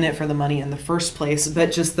not in it for the money in the first place,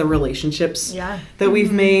 but just the relationships that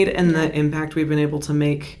we've made and the impact we've been able to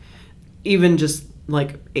make. Even just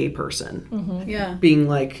like a person being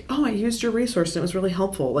like, oh, I used your resource and it was really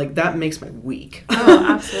helpful. Like that makes my week. Oh,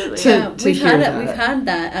 absolutely. We've had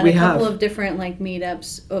that at a couple of different like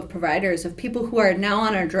meetups of providers of people who are now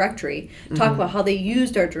on our directory talk about how they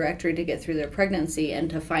used our directory to get through their pregnancy and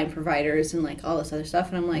to find providers and like all this other stuff.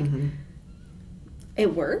 And I'm like,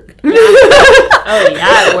 it worked. Oh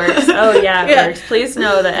yeah, it works. It works. Please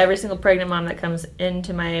know that every single pregnant mom that comes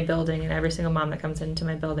into my building and every single mom that comes into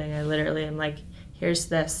my building, I literally am like, here's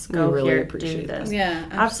this, go really here, do this. That. Yeah,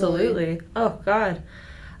 absolutely. Oh God,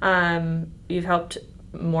 you've helped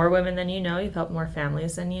more women than you know. You've helped more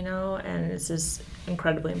families than you know, and this is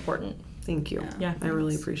incredibly important. Thank you. Yeah, I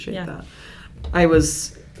really appreciate that. I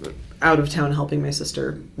was out of town helping my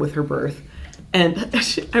sister with her birth, and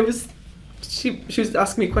she was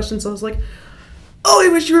asking me questions. So I was like, oh,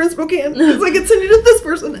 I wish you were in Spokane because I could send you to this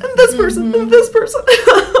person and this person and this person.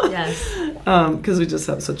 Yes. Because we just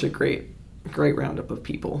have such a great roundup of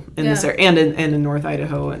people in this area and in North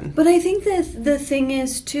Idaho. But I think that the thing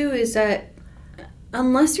is too is that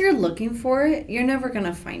unless you're looking for it, you're never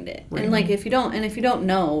gonna find it. Right. And like if you don't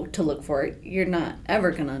know to look for it, you're not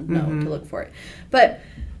ever gonna know to look for it. But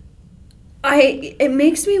it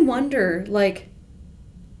makes me wonder, like,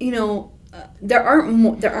 you know. There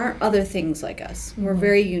aren't other things like us. We're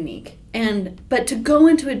very unique. But to go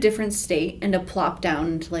into a different state and to plop down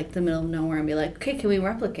into like the middle of nowhere and be like, okay, can we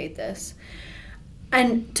replicate this?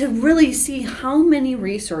 And to really see how many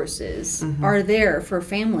resources are there for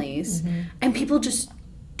families and people just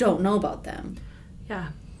don't know about them.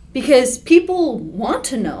 Yeah. Because people want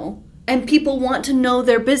to know and people want to know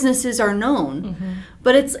their businesses are known.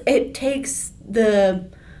 But it takes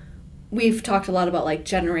we've talked a lot about like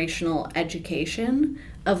generational education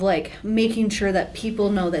of like making sure that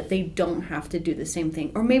people know that they don't have to do the same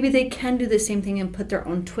thing, or maybe they can do the same thing and put their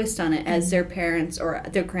own twist on it as their parents or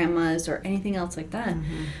their grandmas or anything else like that.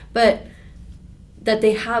 But that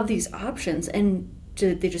they have these options and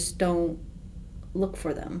they just don't look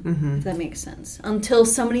for them, if that makes sense. Until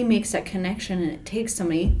somebody makes that connection, and it takes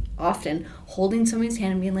somebody often holding somebody's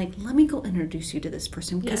hand and being like, let me go introduce you to this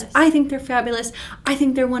person because I think they're fabulous. I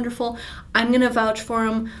think they're wonderful. I'm going to vouch for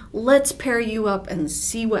them. Let's pair you up and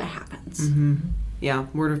see what happens. Yeah,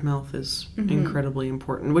 word of mouth is incredibly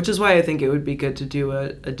important, which is why I think it would be good to do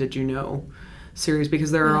a Did You Know series,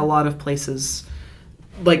 because there are a lot of places,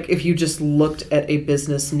 like if you just looked at a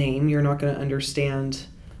business name, you're not going to understand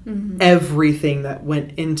everything that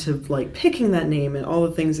went into like picking that name and all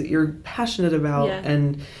the things that you're passionate about.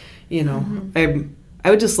 And you know, I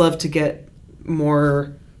would just love to get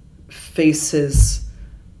more faces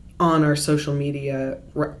on our social media,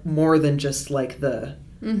 more than just like the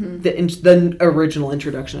original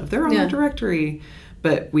introduction of they're on the directory.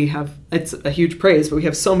 But we have, it's a huge praise, but we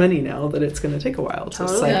have so many now that it's going to take a while to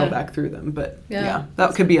cycle back through them. But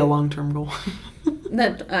that could be a long-term goal.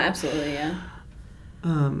 That absolutely,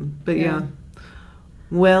 But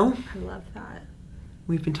well, I love that.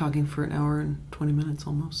 We've been talking for an hour and 20 minutes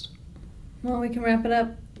almost. Well, we can wrap it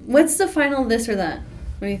up. What's the final this or that?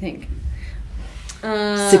 What do you think?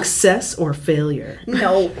 Success or failure?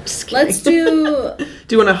 No. Let's do...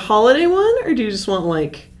 Do you want a holiday one, or do you just want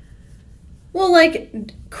like... Well,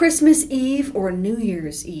 like Christmas Eve or New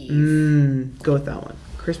Year's Eve. Go with that one.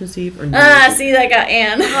 Christmas Eve or New Year's Eve? See, that got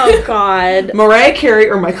Anne. Oh, God. Mariah Carey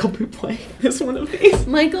or Michael Bublé is one of these.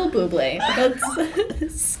 Michael Bublé.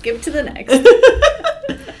 Let's skip to the next.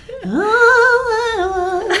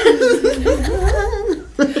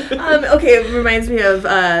 Okay, it reminds me of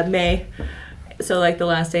May. So, like, the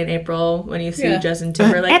last day in April when you see Justin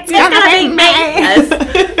Timberlake. It's gonna be May! Yes.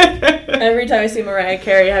 Every time I see Mariah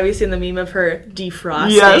Carey, have you seen the meme of her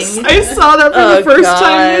defrosting? Yes, I saw that for the first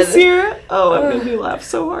time this year. Oh, it made me laugh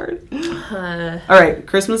so hard. All right,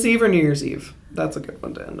 Christmas Eve or New Year's Eve? That's a good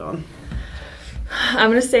one to end on. I'm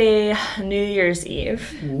going to say New Year's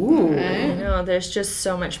Eve. Ooh. I know, there's just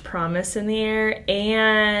so much promise in the air,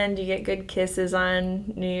 and you get good kisses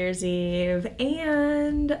on New Year's Eve,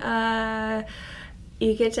 and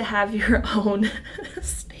you get to have your own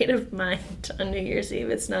state of mind on New Year's Eve.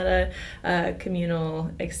 It's not a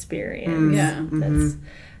communal experience. Yeah. That's,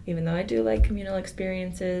 even though I do like communal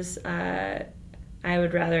experiences, I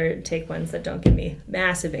would rather take ones that don't give me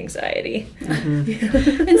massive anxiety.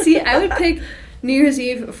 And see, I would pick New Year's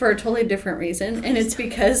Eve for a totally different reason, and it's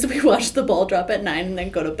because we watch the ball drop at 9 and then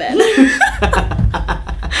go to bed. We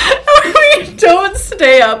don't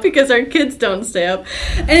stay up because our kids don't stay up.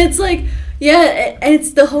 And it's like, yeah,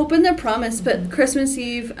 it's the hope and the promise, but Christmas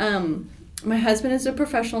Eve, my husband is a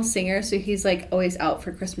professional singer, so he's like always out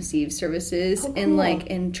for Christmas Eve services and like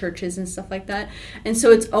in churches and stuff like that. And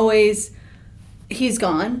so it's always, he's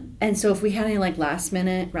gone. And so if we had any like last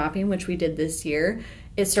minute wrapping, which we did this year,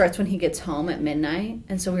 it starts when he gets home at midnight.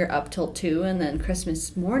 And so we were up till 2, and then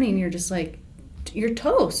Christmas morning, you're just like, you're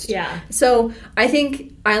toast. Yeah. So I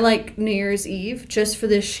think I like New Year's Eve just for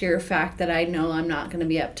the sheer fact that I know I'm not going to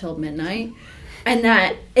be up till midnight, and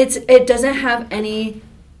that it doesn't have any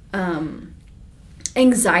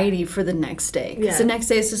anxiety for the next day. Because the next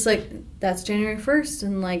day it's just like, that's January 1st,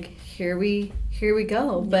 and like here we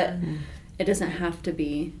go. But it doesn't have to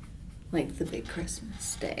be like the big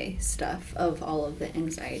Christmas Day stuff of all of the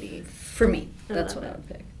anxiety for me. That's what I would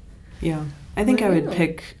pick. Yeah, I think I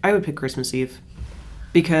would pick Christmas Eve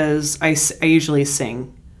because I usually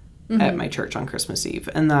sing at my church on Christmas Eve,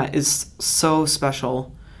 and that is so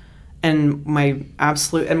special. And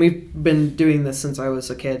and we've been doing this since I was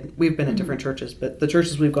a kid. We've been at different churches, but the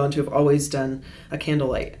churches we've gone to have always done a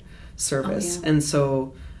candlelight service. Oh, yeah. And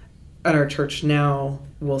so at our church now,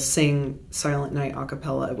 we'll sing Silent Night a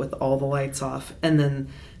cappella with all the lights off, and then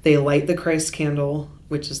they light the Christ candle,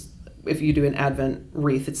 which is, if you do an Advent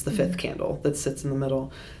wreath, it's the 5th candle that sits in the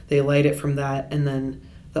middle. They light it from that, and then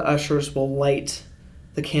the ushers will light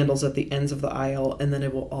the candles at the ends of the aisle, and then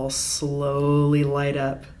it will all slowly light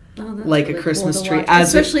up like really a Christmas tree.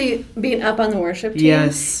 Especially being up on the worship team.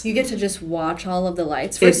 Yes. You get to just watch all of the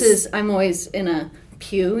lights versus I'm always in a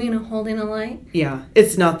pew, holding a light. Yeah,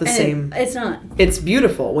 it's not the same. It's not. It's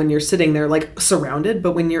beautiful when you're sitting there like surrounded,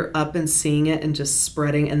 but when you're up and seeing it and just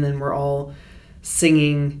spreading, and then we're all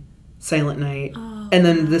singing Silent Night. Oh, and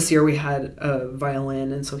then this year we had a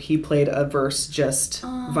violin, and so he played a verse just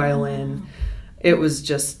violin. It was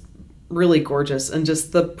just really gorgeous, and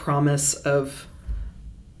just the promise of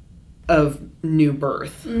new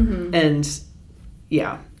birth. And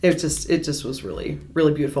yeah, it just was really,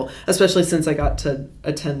 really beautiful, especially since I got to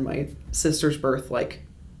attend my sister's birth like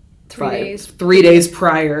 3 days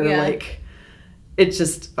prior. Yeah. Like it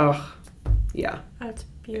just that's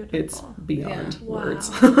beautiful. It's beyond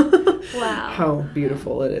words. Wow. How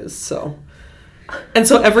beautiful it is. So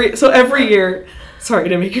every year, sorry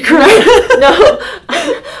to make you cry. No,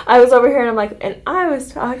 I was over here and I'm like, and I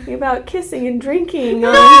was talking about kissing and drinking.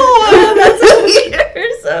 No, that's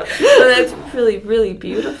weird. So that's really, really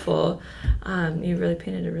beautiful. You really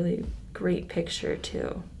painted a really great picture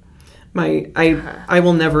too. I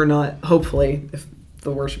will never not, hopefully, if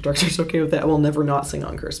the worship director's okay with it, I will never not sing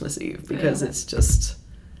on Christmas Eve because it's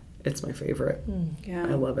my favorite. Yeah.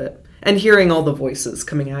 I love it. And hearing all the voices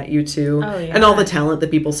coming at you too. Oh, yeah. And all the talent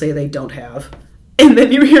that people say they don't have. And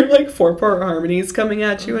then you hear like 4-part harmonies coming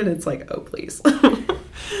at you, and it's like, oh, please.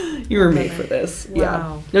 You were made for this. Wow.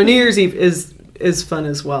 Yeah. No, New Year's Eve is fun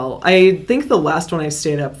as well. I think the last one I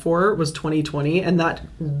stayed up for was 2020, and that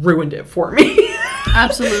ruined it for me.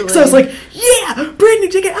 Absolutely. So I was like, yeah, brand new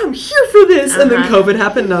ticket, I'm here for this. And then COVID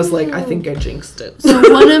happened, and I was like, I think I jinxed it. So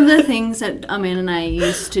one of the things that Amanda and I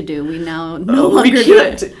used to do, we now no longer do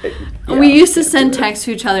it. We used to send texts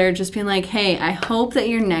to each other just being like, hey, I hope that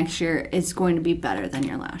your next year is going to be better than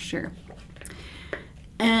your last year.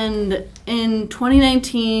 And in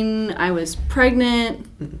 2019, I was pregnant,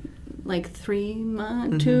 like 3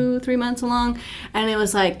 months, 2-3 months along. And it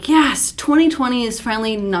was like, yes, 2020 is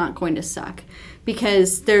finally not going to suck.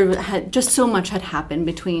 Because there had just so much had happened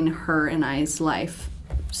between her and I's life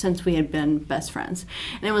since we had been best friends.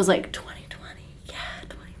 And it was like 2020. Yeah,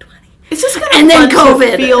 2020. It's just kind of and then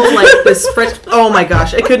COVID. To feel like this oh my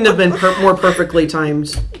gosh, it couldn't have been more perfectly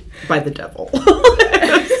timed by the devil.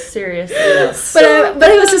 Seriously. Yes. But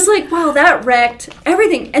it was just like, wow, that wrecked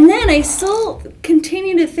everything. And then I still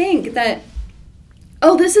continue to think that,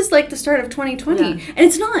 oh, this is like the start of 2020. Yeah. And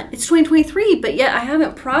it's not. It's 2023. But yet I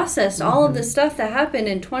haven't processed all of the stuff that happened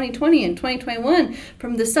in 2020 and 2021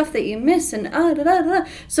 from the stuff that you miss. And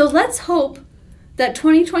So let's hope that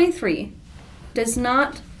 2023 does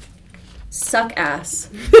not suck ass.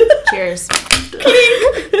 Cheers.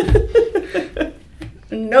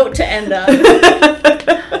 Note to end on.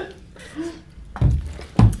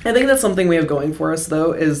 I think that's something we have going for us,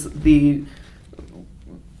 though, is the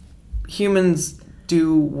humans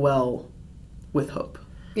do well with hope.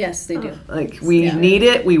 Yes, they do. Like, we need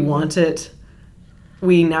it, we want it,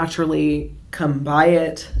 we naturally come by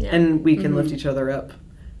it, and we can lift each other up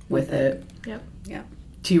with it. Yep. Yeah.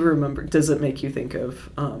 Do you remember, does it make you think of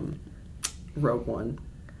Rogue One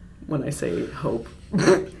when I say hope?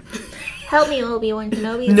 Help me, Obi-Wan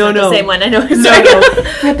Kenobi. It's no. The same one, I know. No.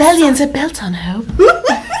 Rebellions are built on hope.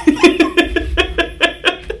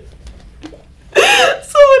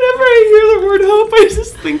 So whenever I hear the word hope, I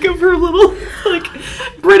just think of her little, like,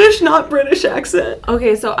 British, not British accent.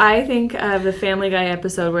 Okay, so I think of the Family Guy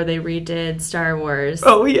episode where they redid Star Wars.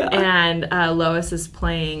 Oh, yeah. And Lois is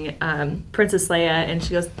playing Princess Leia, and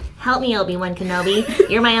she goes, "Help me, Obi-Wan Kenobi.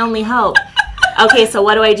 You're my only hope." Okay, so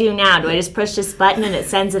what do I do now? Do I just push this button and it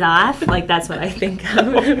sends it off? Like, that's what I think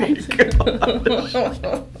of.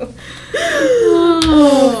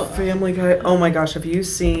 Oh, Family Guy. Oh my gosh, have you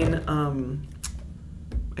seen,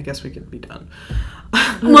 I guess we could be done.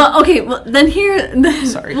 Well, okay, well, then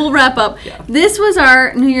Sorry. We'll wrap up. Yeah. This was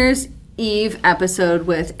our New Year's Eve episode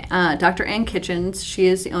with Dr. Ann Kitchens. She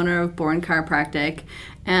is the owner of Borne Chiropractic,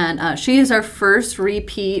 and she is our first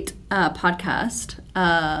repeat podcast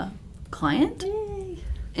client? Yay.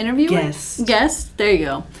 Interviewer? Guest. There you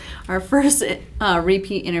go. Our first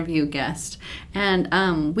repeat interview guest.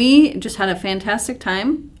 And we just had a fantastic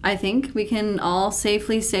time. I think we can all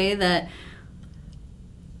safely say that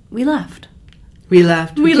we laughed. We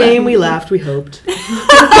laughed. We came, we laughed, we hoped. We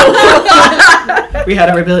had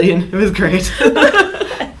a rebellion. It was great.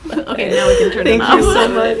 Okay, now we can turn it off. Thank you so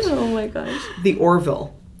much. Oh my gosh. The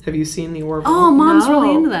Orville. Have you seen the Orville? Oh, Mom's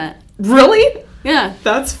really into that. Really? Yeah.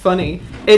 That's funny.